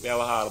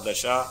Vyavahar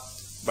Dasha.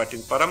 But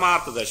in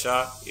Paramartha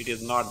Dasha, it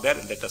is not there.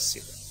 Let us see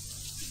that.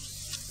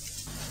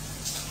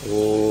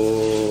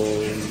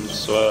 Om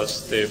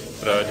Swasti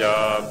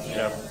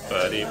Prajabhya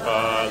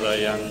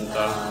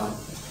Paripalayantam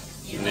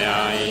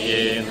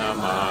Nyayena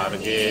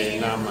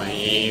Margena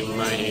Mahim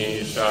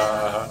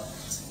Maheshaha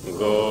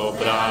Go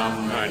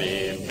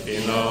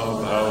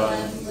Brahmanebhino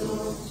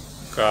Bhavantu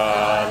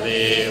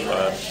Kale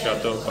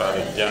Varshatu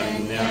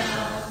Parjanya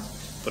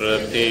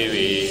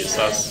Prithivi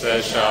Sasya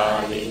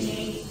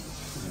Shalini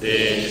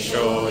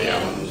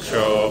Deshoyam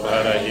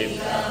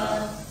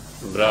Shobharahita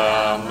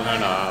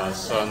Brahmana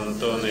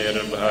Santu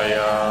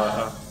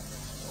Nirbhayaha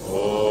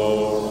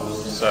Om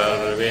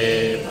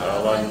Sarve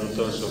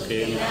Bhavantu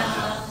Sukhina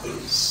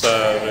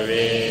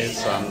Sarve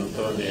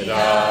Santu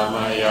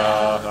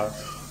Niramayaha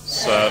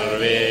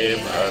Sarve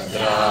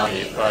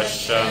Bhadrani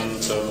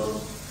Pashyantu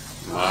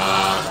Ma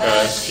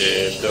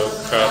Kashyit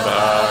Dukkha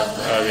Bhag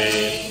Bhave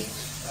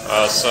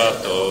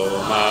Asato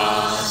Ma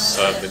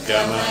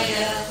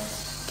Sadgamaya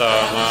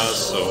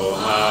Tamaso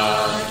Ma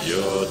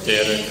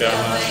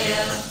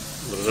Jyotirgamaya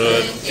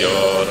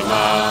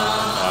Mrityorma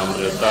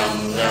Amritam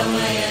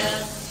Gamaya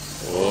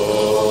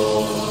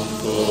Om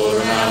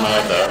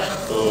Purnamada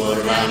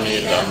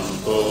Purnamidam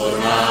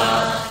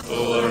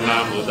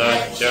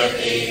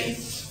Purnamudachyate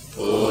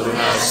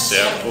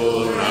Purnasya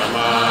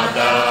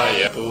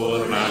Purnamadaya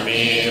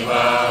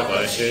Purnameva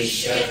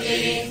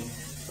Vashishyate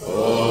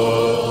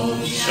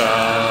Om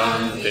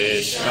Shanti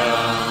Shanti